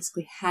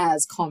basically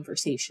has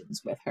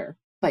conversations with her.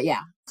 But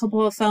yeah, a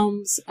couple of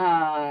films.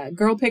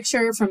 Girl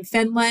Picture from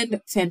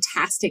Finland,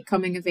 fantastic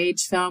coming of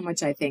age film,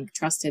 which I think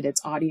trusted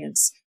its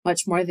audience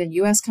much more than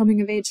US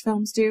coming of age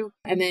films do.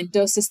 And then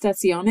Dos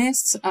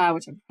Estaciones,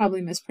 which I'm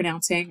probably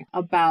mispronouncing,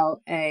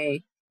 about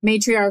a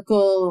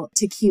matriarchal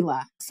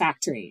tequila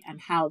factory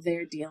and how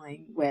they're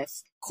dealing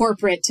with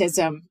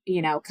corporatism,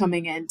 you know,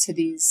 coming into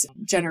these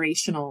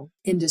generational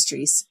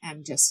industries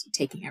and just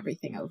taking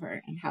everything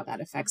over, and how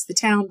that affects the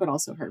town, but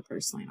also her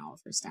personally and all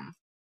of her staff.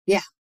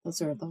 Yeah,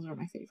 those are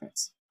my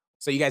favorites.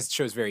 So you guys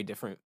chose very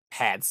different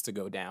paths to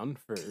go down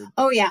for.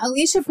 Oh yeah,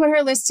 Alicia put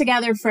her list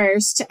together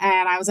first,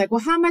 and I was like,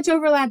 "Well, how much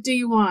overlap do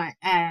you want?"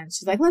 And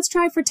she's like, "Let's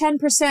try for 10%."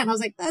 I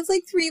was like, "That's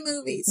like 3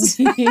 movies."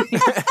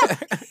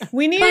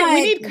 We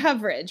need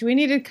coverage. We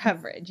needed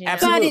coverage. You know?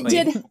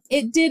 Absolutely. But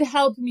it did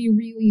help me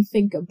really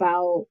think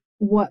about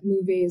what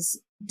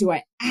movies do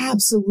I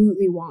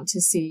absolutely want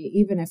to see,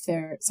 even if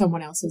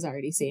someone else is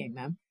already seeing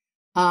them.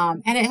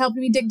 And it helped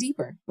me dig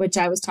deeper, which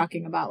I was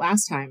talking about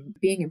last time,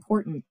 being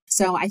important.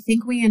 So I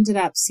think we ended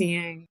up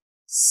seeing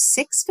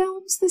 6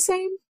 films the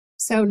same.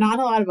 So not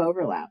a lot of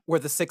overlap. Were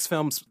the 6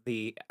 films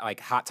the like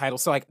hot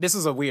titles? So like this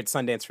is a weird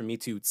Sundance for me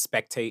to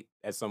spectate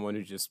as someone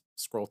who just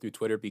scrolled through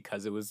Twitter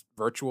because it was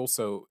virtual.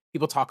 So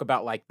people talk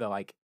about like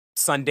the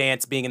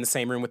Sundance being in the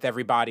same room with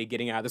everybody,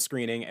 getting out of the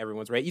screening,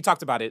 everyone's right. You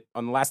talked about it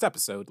on the last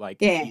episode, like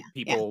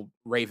people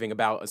raving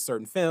about a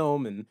certain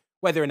film and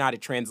whether or not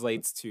it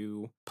translates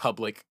to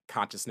public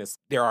consciousness.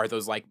 There are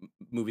those like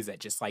movies that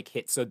just like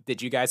hit. So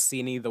did you guys see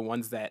any of the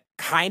ones that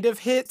kind of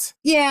hit?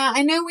 Yeah,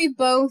 I know we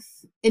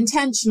both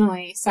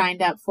intentionally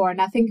signed up for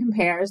Nothing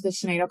Compares, the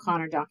Sinead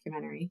O'Connor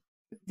documentary.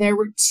 There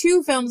were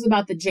 2 films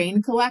about the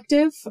Jane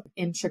Collective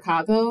in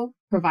Chicago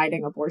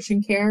providing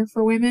abortion care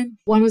for women.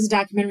 One was a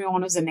documentary,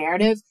 one was a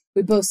narrative.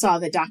 We both saw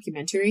the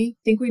documentary.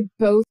 I think we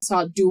both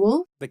saw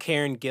Duel. The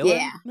Karen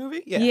Gillan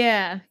movie?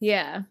 Yeah.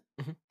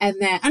 And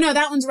then, no,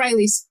 that one's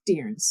Riley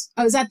Stearns.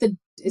 Oh, is that the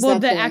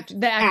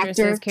actress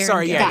is Karen.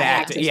 Sorry, Gillan. the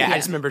actor. Yeah, I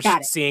just remember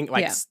Got it. seeing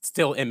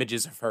still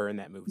images of her in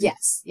that movie.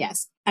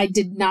 Yes. I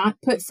did not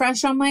put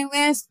Fresh on my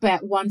list,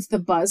 but once the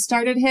buzz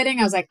started hitting,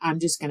 I was like, I'm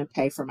just going to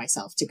pay for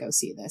myself to go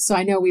see this. So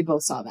I know we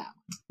both saw that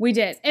one. We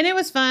did. And it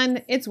was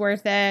fun. It's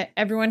worth it.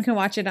 Everyone can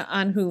watch it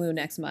on Hulu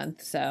next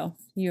month. So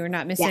you're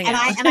not missing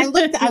out. And I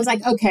looked, I was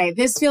like, okay,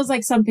 this feels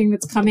like something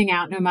that's coming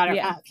out no matter,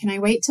 can I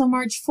wait till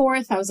March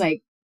 4th? I was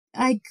like,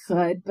 I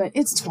could, but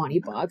it's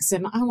 $20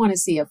 and I want to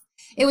see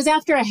it was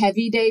after a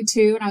heavy day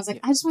too. And I was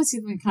like, I just want to see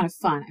something kind of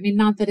fun. I mean,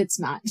 not that it's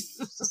not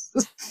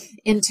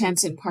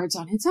intense in parts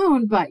on its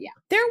own, but yeah.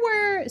 There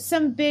were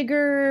some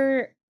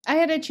bigger, I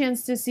had a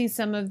chance to see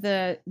some of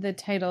the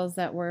titles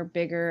that were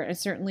bigger.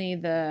 Certainly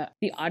the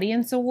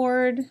Audience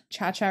Award,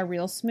 Cha-Cha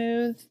Real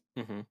Smooth,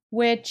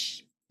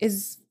 which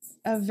is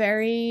a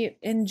very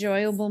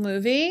enjoyable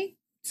movie.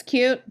 It's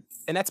cute.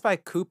 And that's by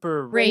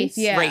Cooper Rafe.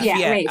 Rafe.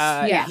 Rafe.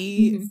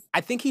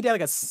 I think he did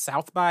like a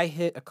South by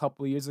hit a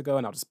couple years ago,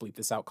 and I'll just bleep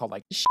this out, called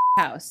like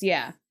House.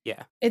 Yeah.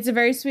 It's a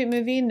very sweet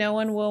movie. No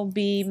one will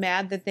be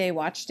mad that they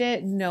watched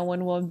it. No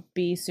one will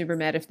be super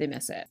mad if they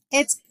miss it.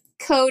 It's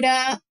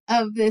Coda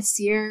of this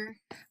year.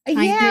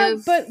 Kind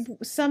of. But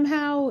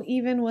somehow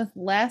even with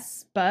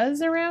less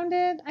buzz around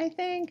it, I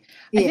think.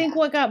 I think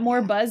what got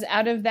more buzz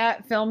out of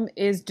that film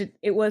is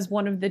it was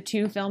one of the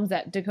 2 films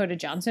that Dakota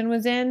Johnson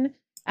was in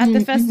at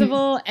the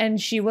festival, and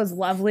she was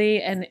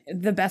lovely and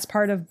the best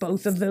part of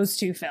both of those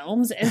 2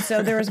 films. And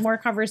so there was more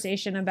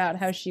conversation about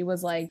how she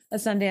was like a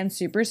Sundance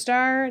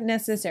superstar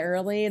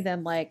necessarily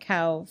than like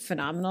how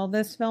phenomenal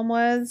this film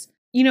was.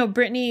 You know,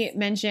 Brittany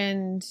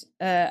mentioned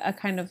a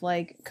kind of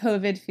like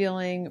COVID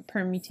feeling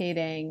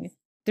permutating.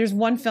 There's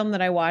one film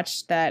that I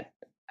watched that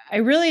I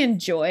really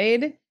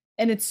enjoyed,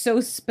 and it's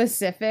so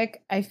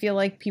specific. I feel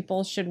like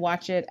people should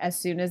watch it as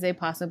soon as they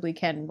possibly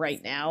can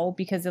right now,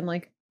 because in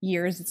like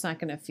years it's not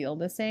going to feel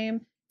the same.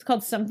 It's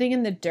called Something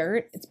in the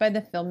Dirt. It's by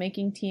the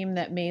filmmaking team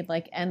that made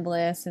like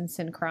Endless and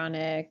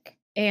Synchronic,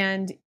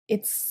 and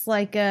it's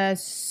like a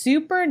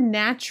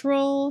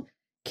supernatural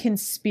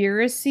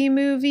conspiracy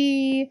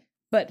movie,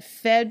 but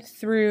fed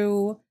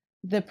through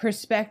the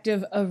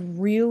perspective of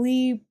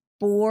really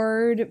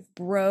bored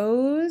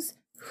bros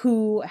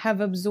who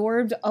have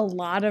absorbed a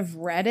lot of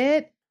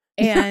Reddit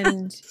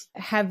and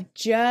have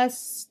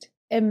just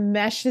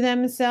enmesh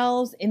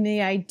themselves in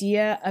the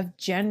idea of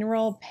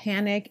general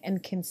panic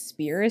and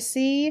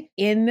conspiracy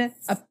in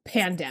a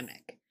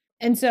pandemic.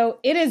 And so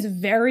it is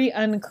very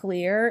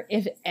unclear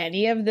if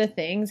any of the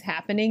things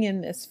happening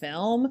in this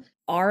film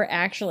are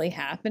actually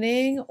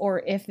happening,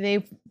 or if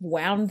they've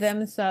wound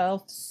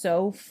themselves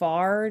so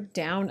far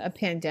down a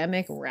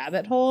pandemic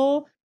rabbit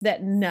hole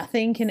that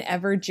nothing can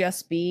ever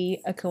just be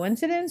a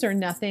coincidence, or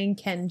nothing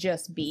can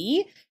just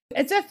be.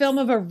 It's a film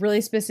of a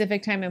really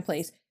specific time and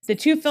place. The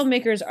 2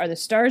 filmmakers are the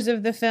stars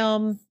of the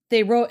film.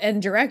 They wrote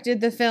and directed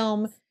the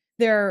film.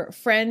 Their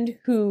friend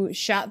who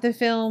shot the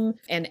film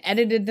and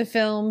edited the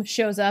film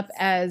shows up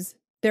as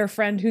their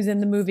friend who's in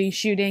the movie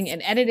shooting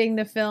and editing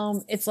the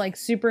film. It's like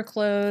super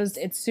closed.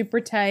 It's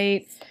super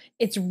tight.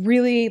 It's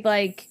really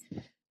like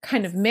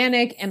kind of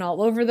manic and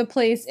all over the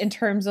place in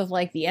terms of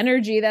like the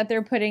energy that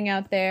they're putting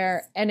out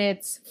there. And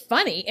it's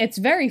funny. It's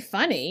very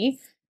funny,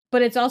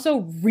 but it's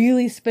also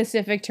really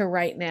specific to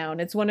right now. And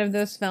it's one of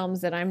those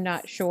films that I'm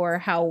not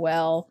sure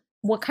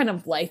what kind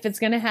of life it's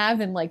going to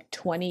have in like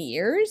 20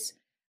 years.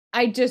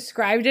 I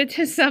described it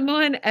to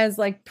someone as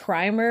like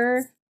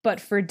Primer, but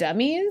for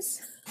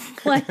dummies.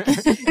 Like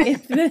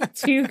if the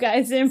two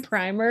guys in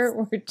Primer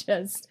were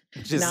just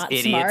not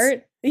idiots.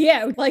 Smart.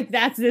 Yeah, like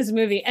that's this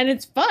movie. And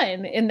it's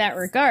fun in that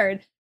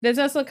regard. That's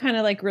also kind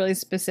of like really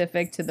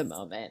specific to the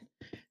moment.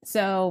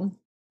 So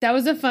that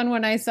was a fun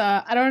one I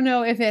saw. I don't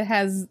know if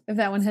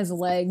that one has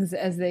legs,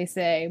 as they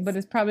say, but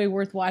it's probably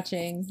worth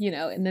watching,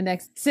 in the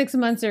next 6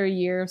 months or a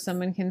year if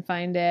someone can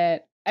find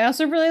it. I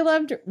also really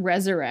loved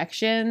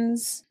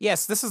Resurrections.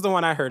 Yes, this is the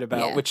one I heard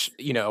about, which,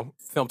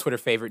 film Twitter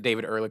favorite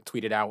David Ehrlich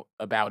tweeted out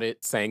about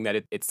it, saying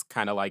that it's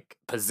kind of like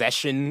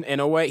Possession in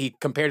a way. He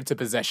compared it to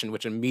Possession,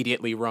 which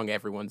immediately rung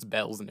everyone's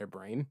bells in their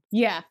brain.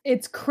 Yeah,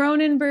 it's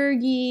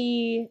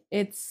Cronenberg-y.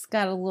 It's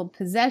got a little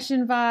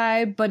Possession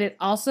vibe, but it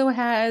also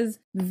has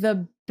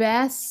the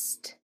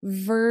best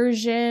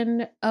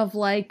version of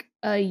like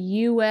a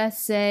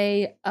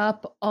USA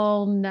up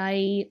all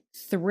night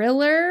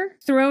thriller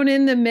thrown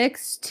in the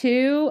mix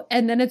too.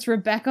 And then it's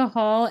Rebecca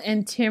Hall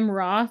and Tim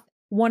Roth.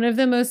 One of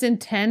the most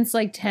intense,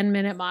 like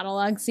 10-minute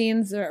monologue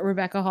scenes that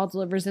Rebecca Hall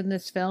delivers in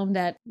this film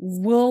that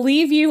will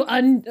leave you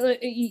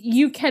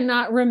you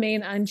cannot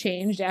remain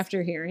unchanged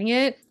after hearing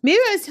it. Maybe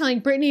I was telling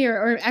Brittany,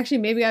 or actually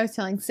maybe I was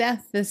telling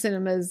Seth, the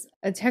cinema's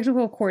a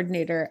technical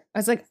coordinator. I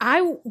was like,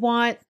 I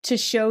want to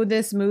show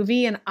this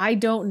movie and I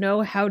don't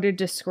know how to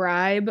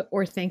describe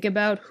or think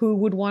about who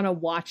would want to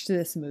watch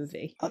this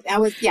movie. Oh,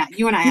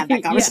 you and I had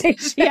that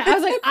conversation. Yeah, I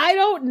was like, I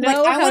don't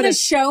know. I want to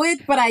show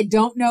it, but I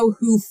don't know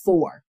who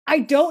for. I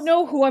don't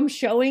know who I'm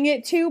showing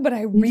it to, but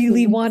I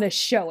really want to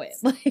show it.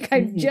 Like,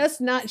 I'm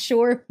just not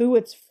sure who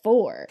it's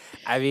for.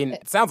 I mean,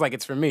 it sounds like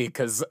it's for me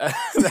because...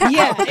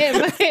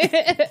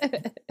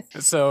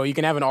 So you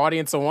can have an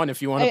audience of one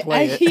if you want to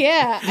play it.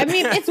 Yeah. I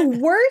mean, it's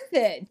worth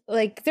it.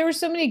 Like, there were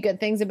so many good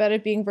things about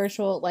it being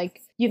virtual.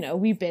 Like,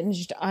 we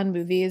binged on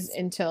movies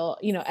until,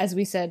 as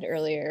we said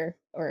earlier,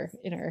 or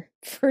in our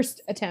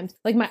first attempt,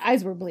 like my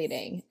eyes were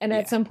bleeding. And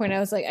at some point I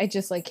was like, I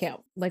just like can't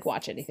like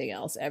watch anything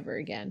else ever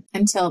again.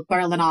 Until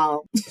Paulin.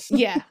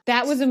 Yeah.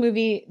 That was a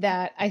movie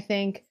that I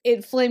think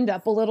it flamed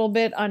up a little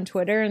bit on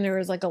Twitter and there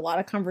was like a lot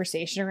of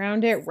conversation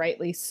around it,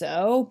 rightly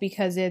so,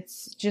 because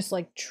it's just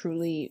like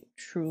truly,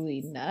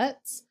 truly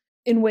nuts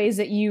in ways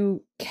that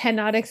you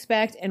cannot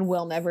expect and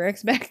will never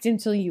expect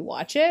until you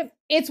watch it.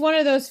 It's one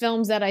of those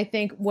films that I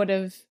think would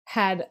have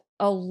had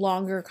a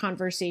longer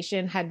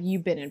conversation had you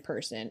been in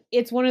person.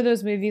 It's one of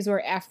those movies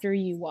where after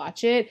you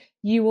watch it,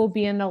 you will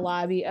be in the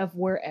lobby of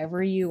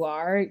wherever you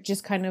are,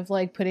 just kind of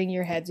like putting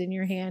your heads in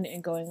your hand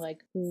and going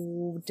like,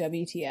 ooh,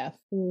 WTF.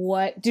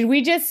 What did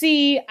we just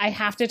see? I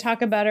have to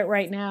talk about it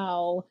right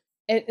now.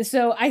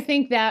 So I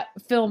think that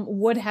film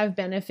would have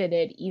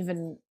benefited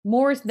even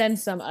more than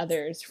some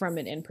others from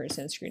an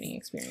in-person screening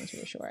experience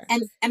for sure.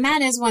 And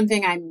that is one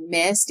thing I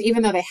missed,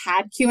 even though they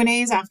had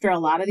Q&As after a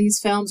lot of these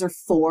films or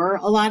for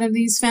a lot of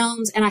these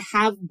films. And I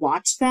have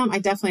watched them. I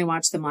definitely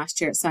watched them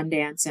last year at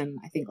Sundance. And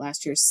I think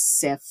last year's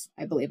SIFF,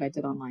 I believe I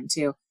did online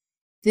too.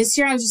 This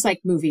year, I was just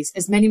like, movies,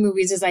 as many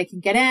movies as I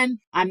can get in.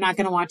 I'm not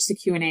going to watch the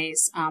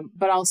Q&As,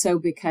 but also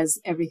because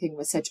everything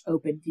was such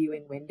open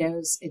viewing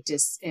windows,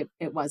 it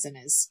wasn't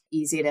as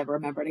easy to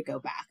remember to go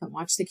back and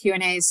watch the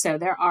Q&As. So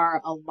there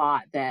are a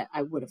lot that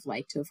I would have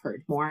liked to have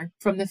heard more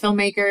from the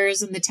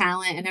filmmakers and the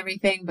talent and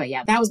everything. But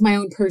yeah, that was my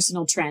own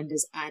personal trend.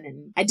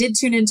 And I did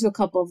tune into a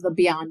couple of the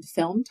Beyond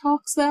Film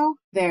talks, though.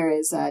 There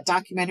is a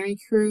documentary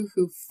crew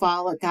who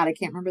followed, God, I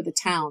can't remember the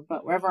town,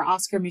 but wherever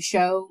Oscar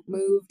Michaud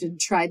moved and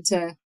tried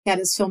to get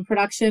his film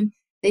production,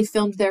 they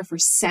filmed there for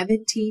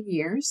 17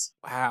 years.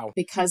 Wow.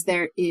 Because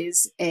there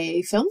is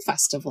a film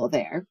festival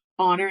there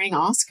honoring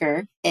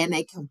Oscar in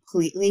a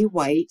completely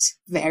white,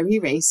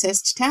 very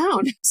racist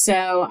town.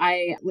 So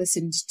I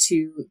listened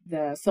to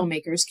the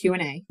filmmakers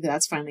Q&A.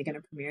 That's finally going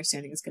to premiere soon.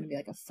 I think it's going to be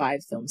like a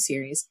 5-film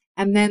series.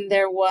 And then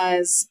there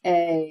was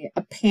a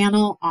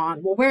panel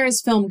on, well, where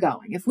is film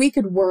going? If we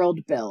could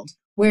world build,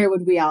 where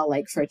would we all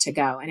like for it to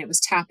go? And it was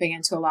tapping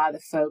into a lot of the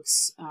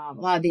folks, a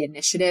lot of the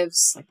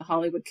initiatives like the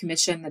Hollywood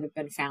Commission that have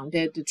been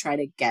founded to try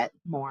to get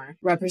more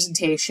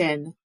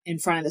representation in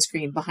front of the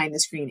screen, behind the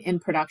screen, in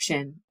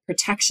production,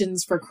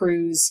 protections for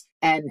crews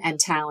and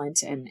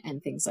talent and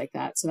things like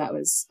that. So that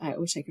was, I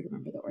wish I could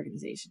remember the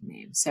organization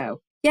name.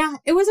 So yeah,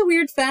 it was a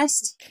weird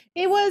fest.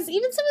 It was,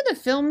 even some of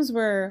the films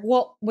were,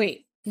 well,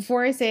 wait,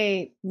 before I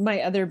say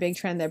my other big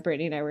trend that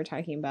Brittany and I were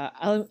talking about,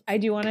 I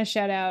do want to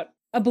shout out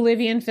a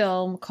Bolivian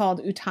film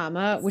called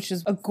Utama, which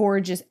is a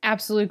gorgeous,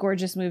 absolutely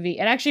gorgeous movie.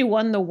 It actually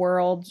won the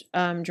World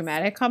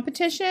Dramatic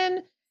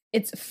Competition.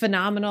 It's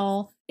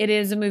phenomenal. It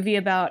is a movie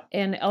about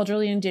an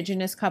elderly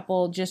indigenous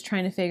couple just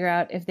trying to figure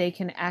out if they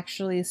can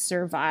actually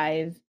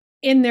survive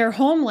in their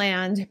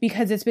homeland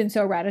because it's been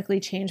so radically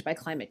changed by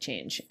climate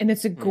change. And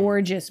it's a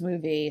gorgeous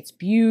movie. It's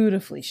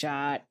beautifully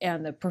shot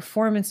and the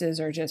performances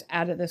are just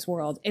out of this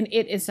world. And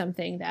it is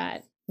something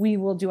that we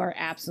will do our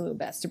absolute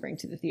best to bring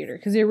to the theater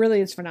because it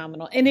really is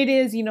phenomenal. And it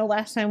is, you know,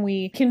 last time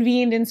we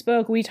convened and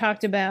spoke, we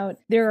talked about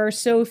there are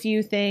so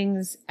few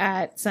things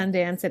at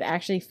Sundance that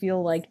actually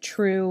feel like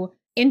true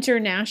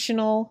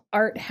international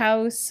art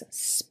house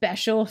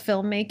special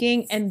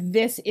filmmaking, and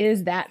this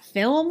is that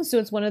film. So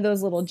it's one of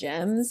those little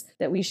gems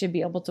that we should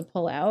be able to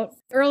pull out.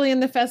 Early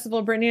in the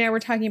festival, Brittany and I were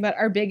talking about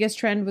our biggest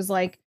trend was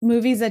like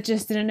movies that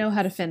just didn't know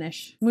how to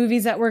finish,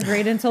 movies that were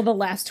great until the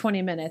last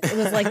 20 minutes. It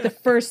was like the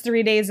first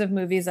 3 days of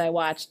movies I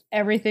watched,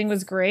 everything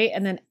was great,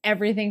 and then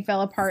everything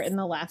fell apart in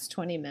the last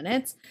 20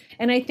 minutes.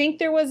 And I think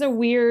there was a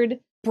weird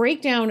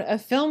breakdown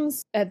of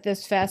films at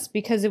this fest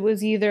because it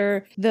was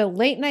either the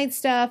late night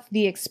stuff,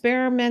 the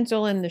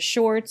experimental and the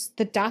shorts,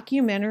 the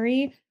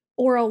documentary,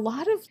 or a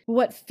lot of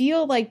what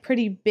feel like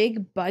pretty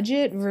big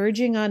budget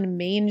verging on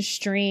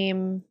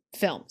mainstream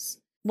films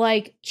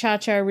like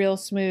Cha-Cha Real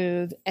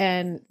Smooth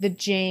and The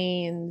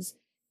Janes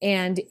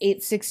and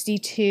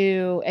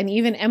 862 and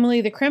even Emily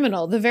the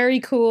Criminal, the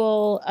very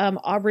cool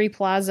Aubrey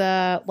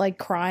Plaza like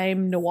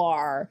crime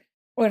noir.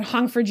 Or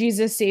Hung for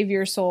Jesus, Save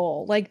Your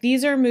Soul. Like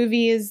these are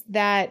movies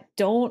that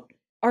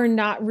are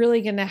not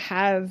really going to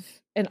have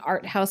an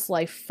art house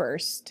life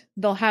first.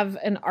 They'll have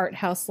an art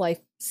house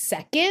life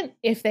second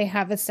if they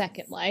have a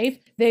second life.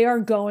 They are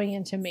going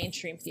into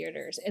mainstream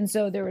theaters. And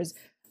so there was,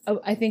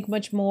 I think,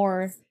 much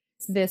more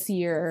this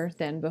year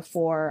than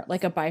before,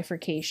 like a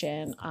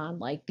bifurcation on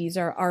like, these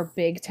are our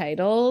big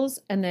titles.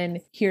 And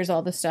then here's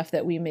all the stuff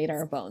that we made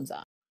our bones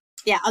on.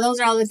 Yeah, those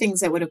are all the things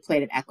that would have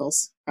played at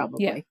Eccles,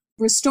 probably. Yeah.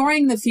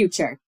 Restoring the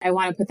Future. I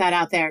want to put that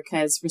out there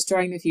because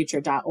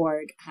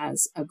restoringthefuture.org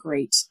has a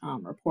great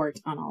report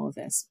on all of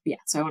this. Yeah,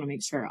 so I want to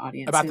make sure our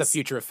audience about the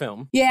future of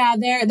film. Yeah,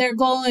 their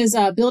goal is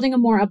building a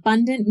more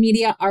abundant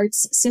media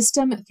arts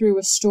system through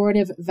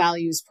restorative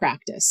values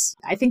practice.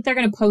 I think they're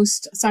going to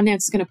Sundance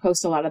is going to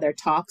post a lot of their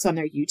talks on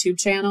their YouTube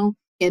channel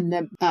in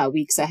the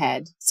weeks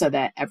ahead so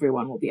that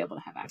everyone will be able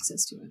to have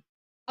access to it.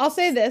 I'll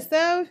say this,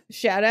 though.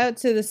 Shout out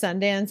to the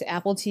Sundance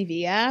Apple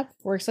TV app.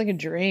 Works like a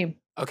dream.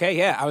 Okay,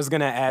 yeah. I was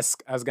gonna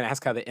ask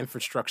how the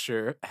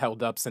infrastructure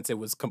held up since it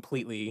was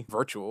completely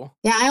virtual.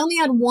 Yeah, I only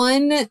had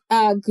one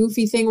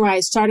goofy thing where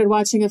I started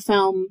watching a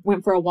film,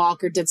 went for a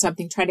walk or did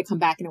something, tried to come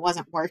back and it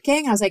wasn't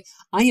working. I was like,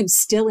 I am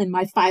still in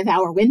my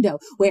 5-hour window.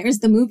 Where is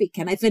the movie?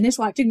 Can I finish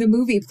watching the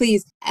movie,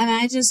 please? And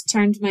I just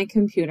turned my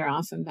computer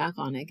off and back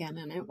on again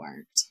and it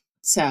worked.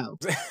 So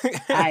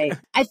I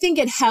think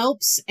it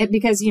helps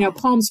because, you know,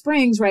 Palm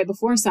Springs right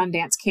before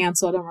Sundance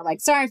canceled and we're like,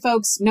 sorry,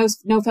 folks,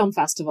 no film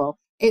festival.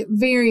 It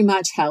very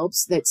much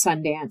helps that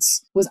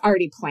Sundance was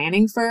already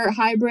planning for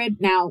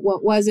hybrid. Now,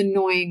 what was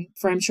annoying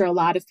for, I'm sure, a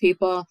lot of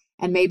people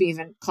and maybe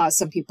even caused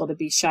some people to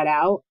be shut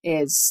out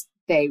is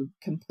they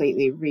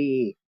completely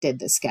redid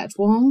the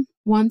schedule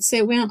once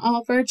it went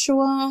all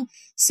virtual.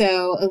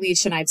 So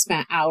Alicia and I'd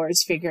spent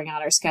hours figuring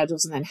out our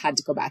schedules and then had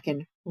to go back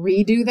and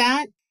redo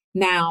that.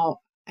 Now,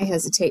 I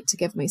hesitate to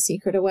give my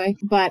secret away,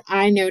 but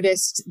I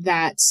noticed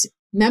that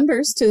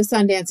members to the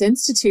Sundance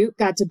Institute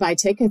got to buy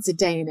tickets a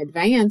day in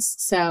advance.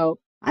 So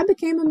I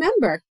became a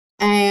member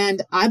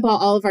and I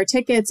bought all of our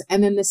tickets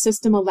and then the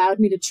system allowed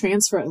me to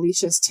transfer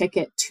Alicia's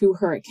ticket to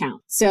her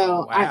account.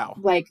 So wow.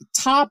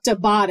 Top to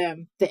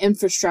bottom, the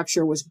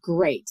infrastructure was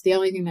great. The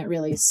only thing that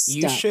really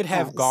You should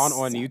have gone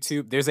on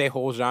YouTube. There's a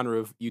whole genre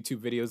of YouTube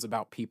videos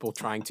about people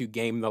trying to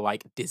game the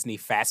like Disney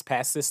Fast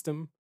Pass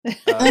system.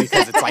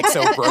 Because it's like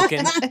so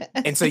broken,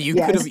 and so you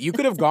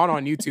could have gone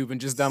on YouTube and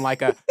just done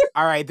like all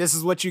right, this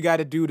is what you got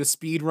to do to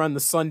speed run the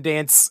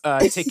Sundance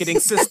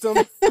ticketing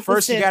system.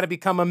 First, you got to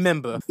become a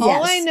member.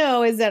 All I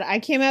know is that I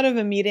came out of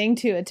a meeting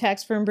to a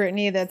text from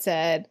Brittany that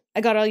said,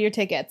 "I got all your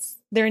tickets.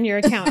 They're in your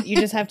account. You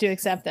just have to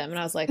accept them." And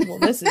I was like, "Well,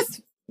 this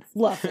is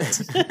lovely."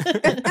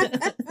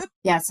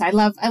 Yes, I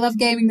love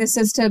gaming the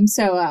system.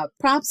 So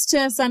props to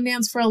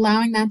Sundance for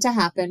allowing that to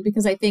happen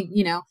because I think,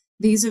 you know,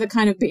 these are the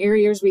kind of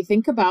barriers we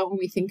think about when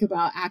we think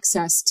about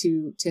access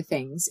to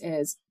things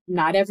is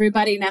not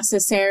everybody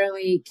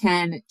necessarily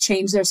can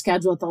change their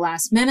schedule at the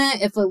last minute.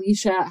 If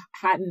Alicia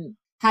hadn't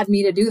had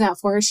me to do that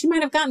for her, she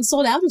might have gotten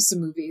sold out of some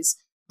movies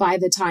by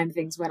the time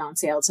things went on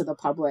sale to the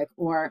public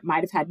or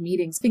might have had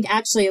meetings. I think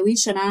actually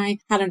Alicia and I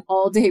had an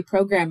all-day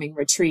programming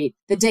retreat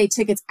the day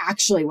tickets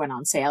actually went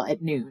on sale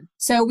at noon.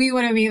 So we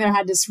would have either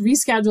had to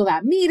reschedule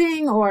that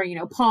meeting or, you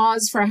know,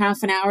 pause for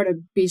half an hour to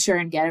be sure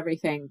and get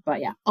everything.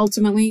 But yeah,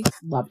 ultimately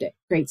loved it.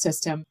 Great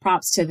system.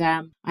 Props to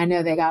them. I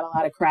know they got a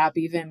lot of crap,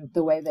 even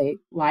the way they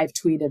live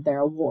tweeted their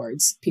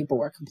awards, people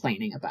were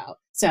complaining about.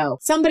 So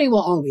somebody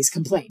will always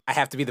complain. I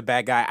have to be the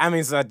bad guy. I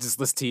mean, so I just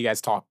listen to you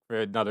guys talk for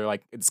another,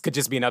 like, it could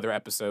just be another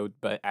episode,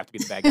 but I have to be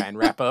the bad guy and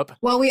wrap up.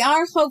 Well, we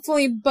are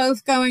hopefully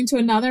both going to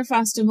another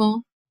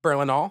festival.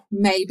 Berlinale?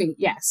 Maybe,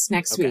 yes,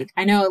 next week.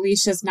 I know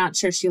Alicia's not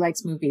sure she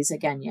likes movies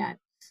again yet.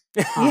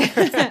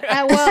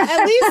 Yeah.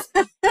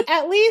 Well,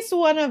 at least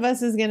one of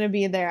us is going to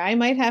be there. I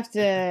might have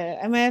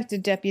to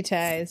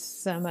deputize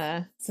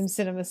some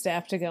cinema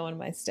staff to go in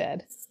my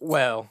stead.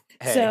 Well,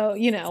 hey. So,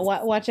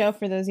 watch out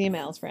for those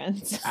emails,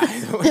 friends.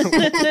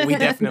 We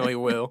definitely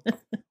will.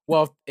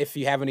 Well, if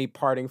you have any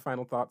parting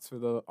final thoughts for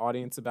the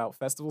audience about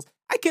festivals,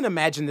 I can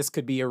imagine this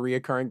could be a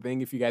reoccurring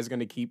thing if you guys are going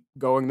to keep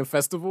going to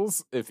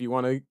festivals. If you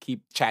want to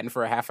keep chatting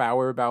for a half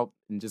hour about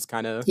and just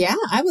kind of... Yeah,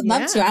 I would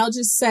love to. I'll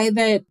just say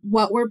that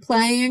what we're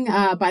playing,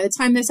 by the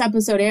time this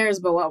episode airs,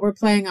 but what we're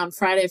playing on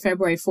Friday,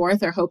 February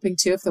 4th, or hoping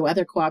to if the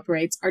weather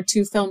cooperates, are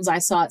 2 films I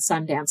saw at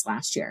Sundance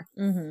last year.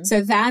 Mm-hmm. So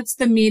that's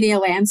the media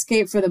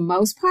landscape for the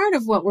most part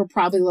of what we're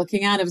probably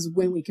looking at is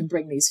when we can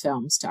bring these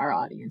films to our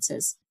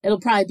audiences. It'll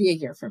probably be a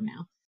year from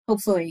now.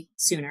 Hopefully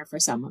sooner for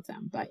some of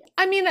them. But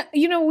I mean,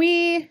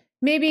 when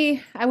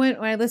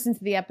I listened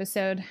to the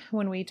episode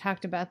when we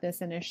talked about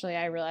this initially,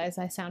 I realized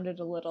I sounded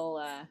a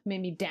little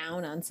maybe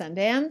down on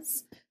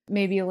Sundance,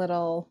 maybe a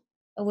little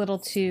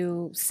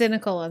too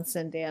cynical on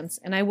Sundance.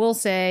 And I will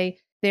say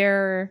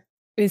there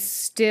is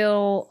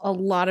still a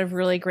lot of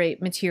really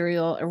great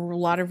material, a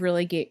lot of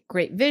really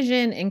great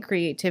vision and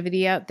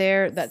creativity out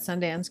there that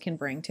Sundance can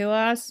bring to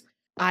us.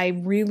 I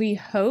really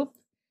hope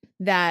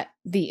that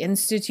the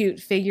Institute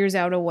figures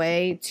out a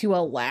way to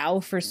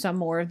allow for some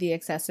more of the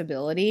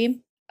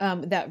accessibility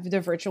that the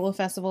virtual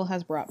festival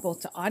has brought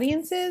both to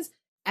audiences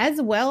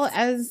as well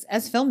as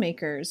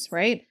filmmakers,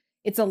 right?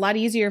 It's a lot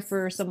easier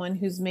for someone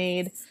who's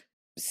made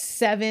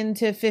 7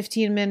 to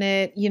 15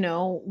 minute,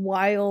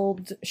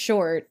 wild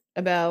short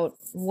about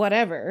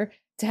whatever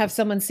to have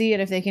someone see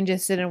it if they can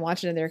just sit and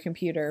watch it on their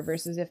computer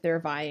versus if they're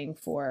vying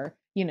for,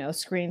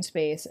 screen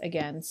space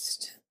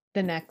against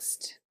the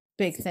next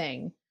big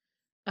thing.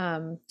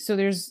 So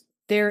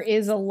there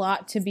is a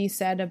lot to be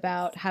said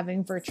about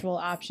having virtual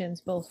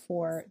options, both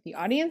for the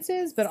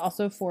audiences, but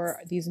also for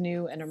these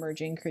new and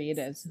emerging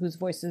creatives whose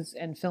voices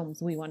and films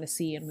we want to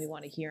see and we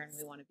want to hear and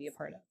we want to be a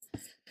part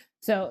of.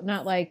 So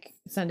not like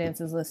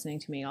Sundance is listening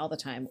to me all the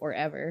time or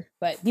ever,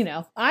 but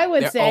I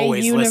would say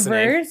universe.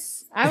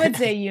 Listening. I would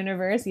say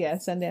universe. Yeah,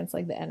 Sundance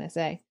like the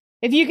NSA.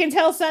 If you can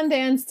tell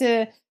Sundance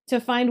to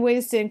find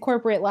ways to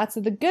incorporate lots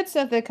of the good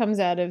stuff that comes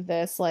out of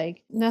this,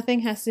 like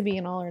nothing has to be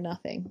an all or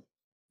nothing.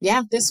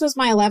 Yeah, this was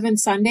my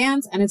 11th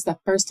Sundance, and it's the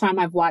first time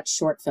I've watched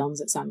short films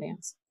at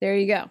Sundance. There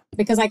you go.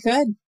 Because I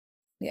could.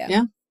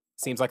 Yeah.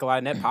 Seems like a lot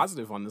of net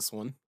positive on this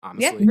one,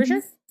 honestly. Yeah, for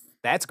sure.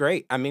 That's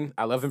great. I mean,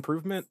 I love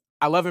improvement.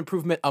 I love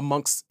improvement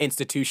amongst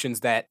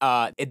institutions that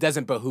it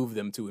doesn't behoove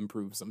them to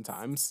improve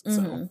sometimes.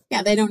 Mm-hmm. So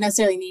yeah, they don't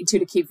necessarily need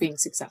to keep being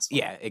successful.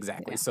 Yeah,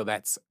 exactly. Yeah. So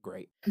that's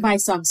great. By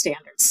some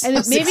standards.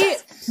 And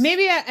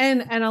maybe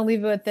I'll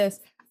leave it with this.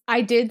 I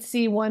did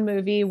see one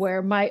movie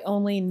where my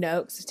only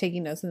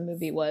taking notes in the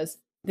movie was,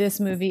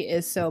 this movie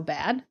is so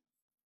bad,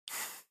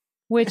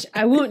 which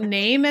I won't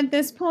name at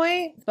this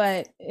point,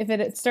 but if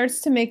it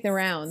starts to make the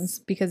rounds,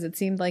 because it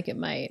seemed like it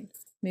might,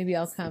 maybe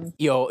I'll come.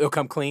 It'll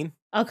come clean?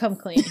 I'll come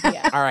clean,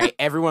 yeah. All right,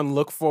 everyone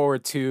look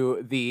forward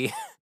to the,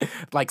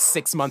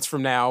 6 months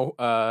from now,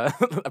 a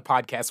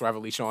podcast where I have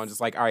Alicia on,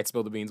 just all right,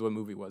 spill the beans, what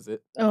movie was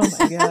it? Oh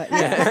my God,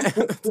 yeah.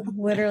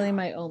 Literally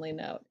my only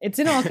note. It's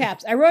in all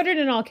caps. I wrote it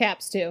in all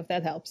caps too, if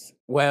that helps.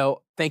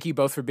 Well, thank you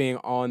both for being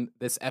on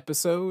this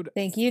episode.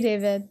 Thank you,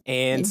 David.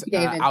 And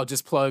I'll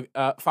just plug,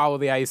 follow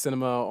the IU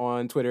Cinema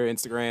on Twitter,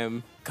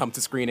 Instagram, come to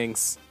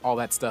screenings, all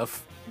that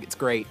stuff. It's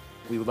great.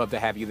 We would love to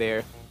have you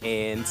there.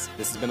 And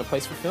this has been A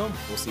Place for Film.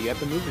 We'll see you at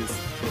the movies.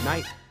 Good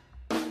night.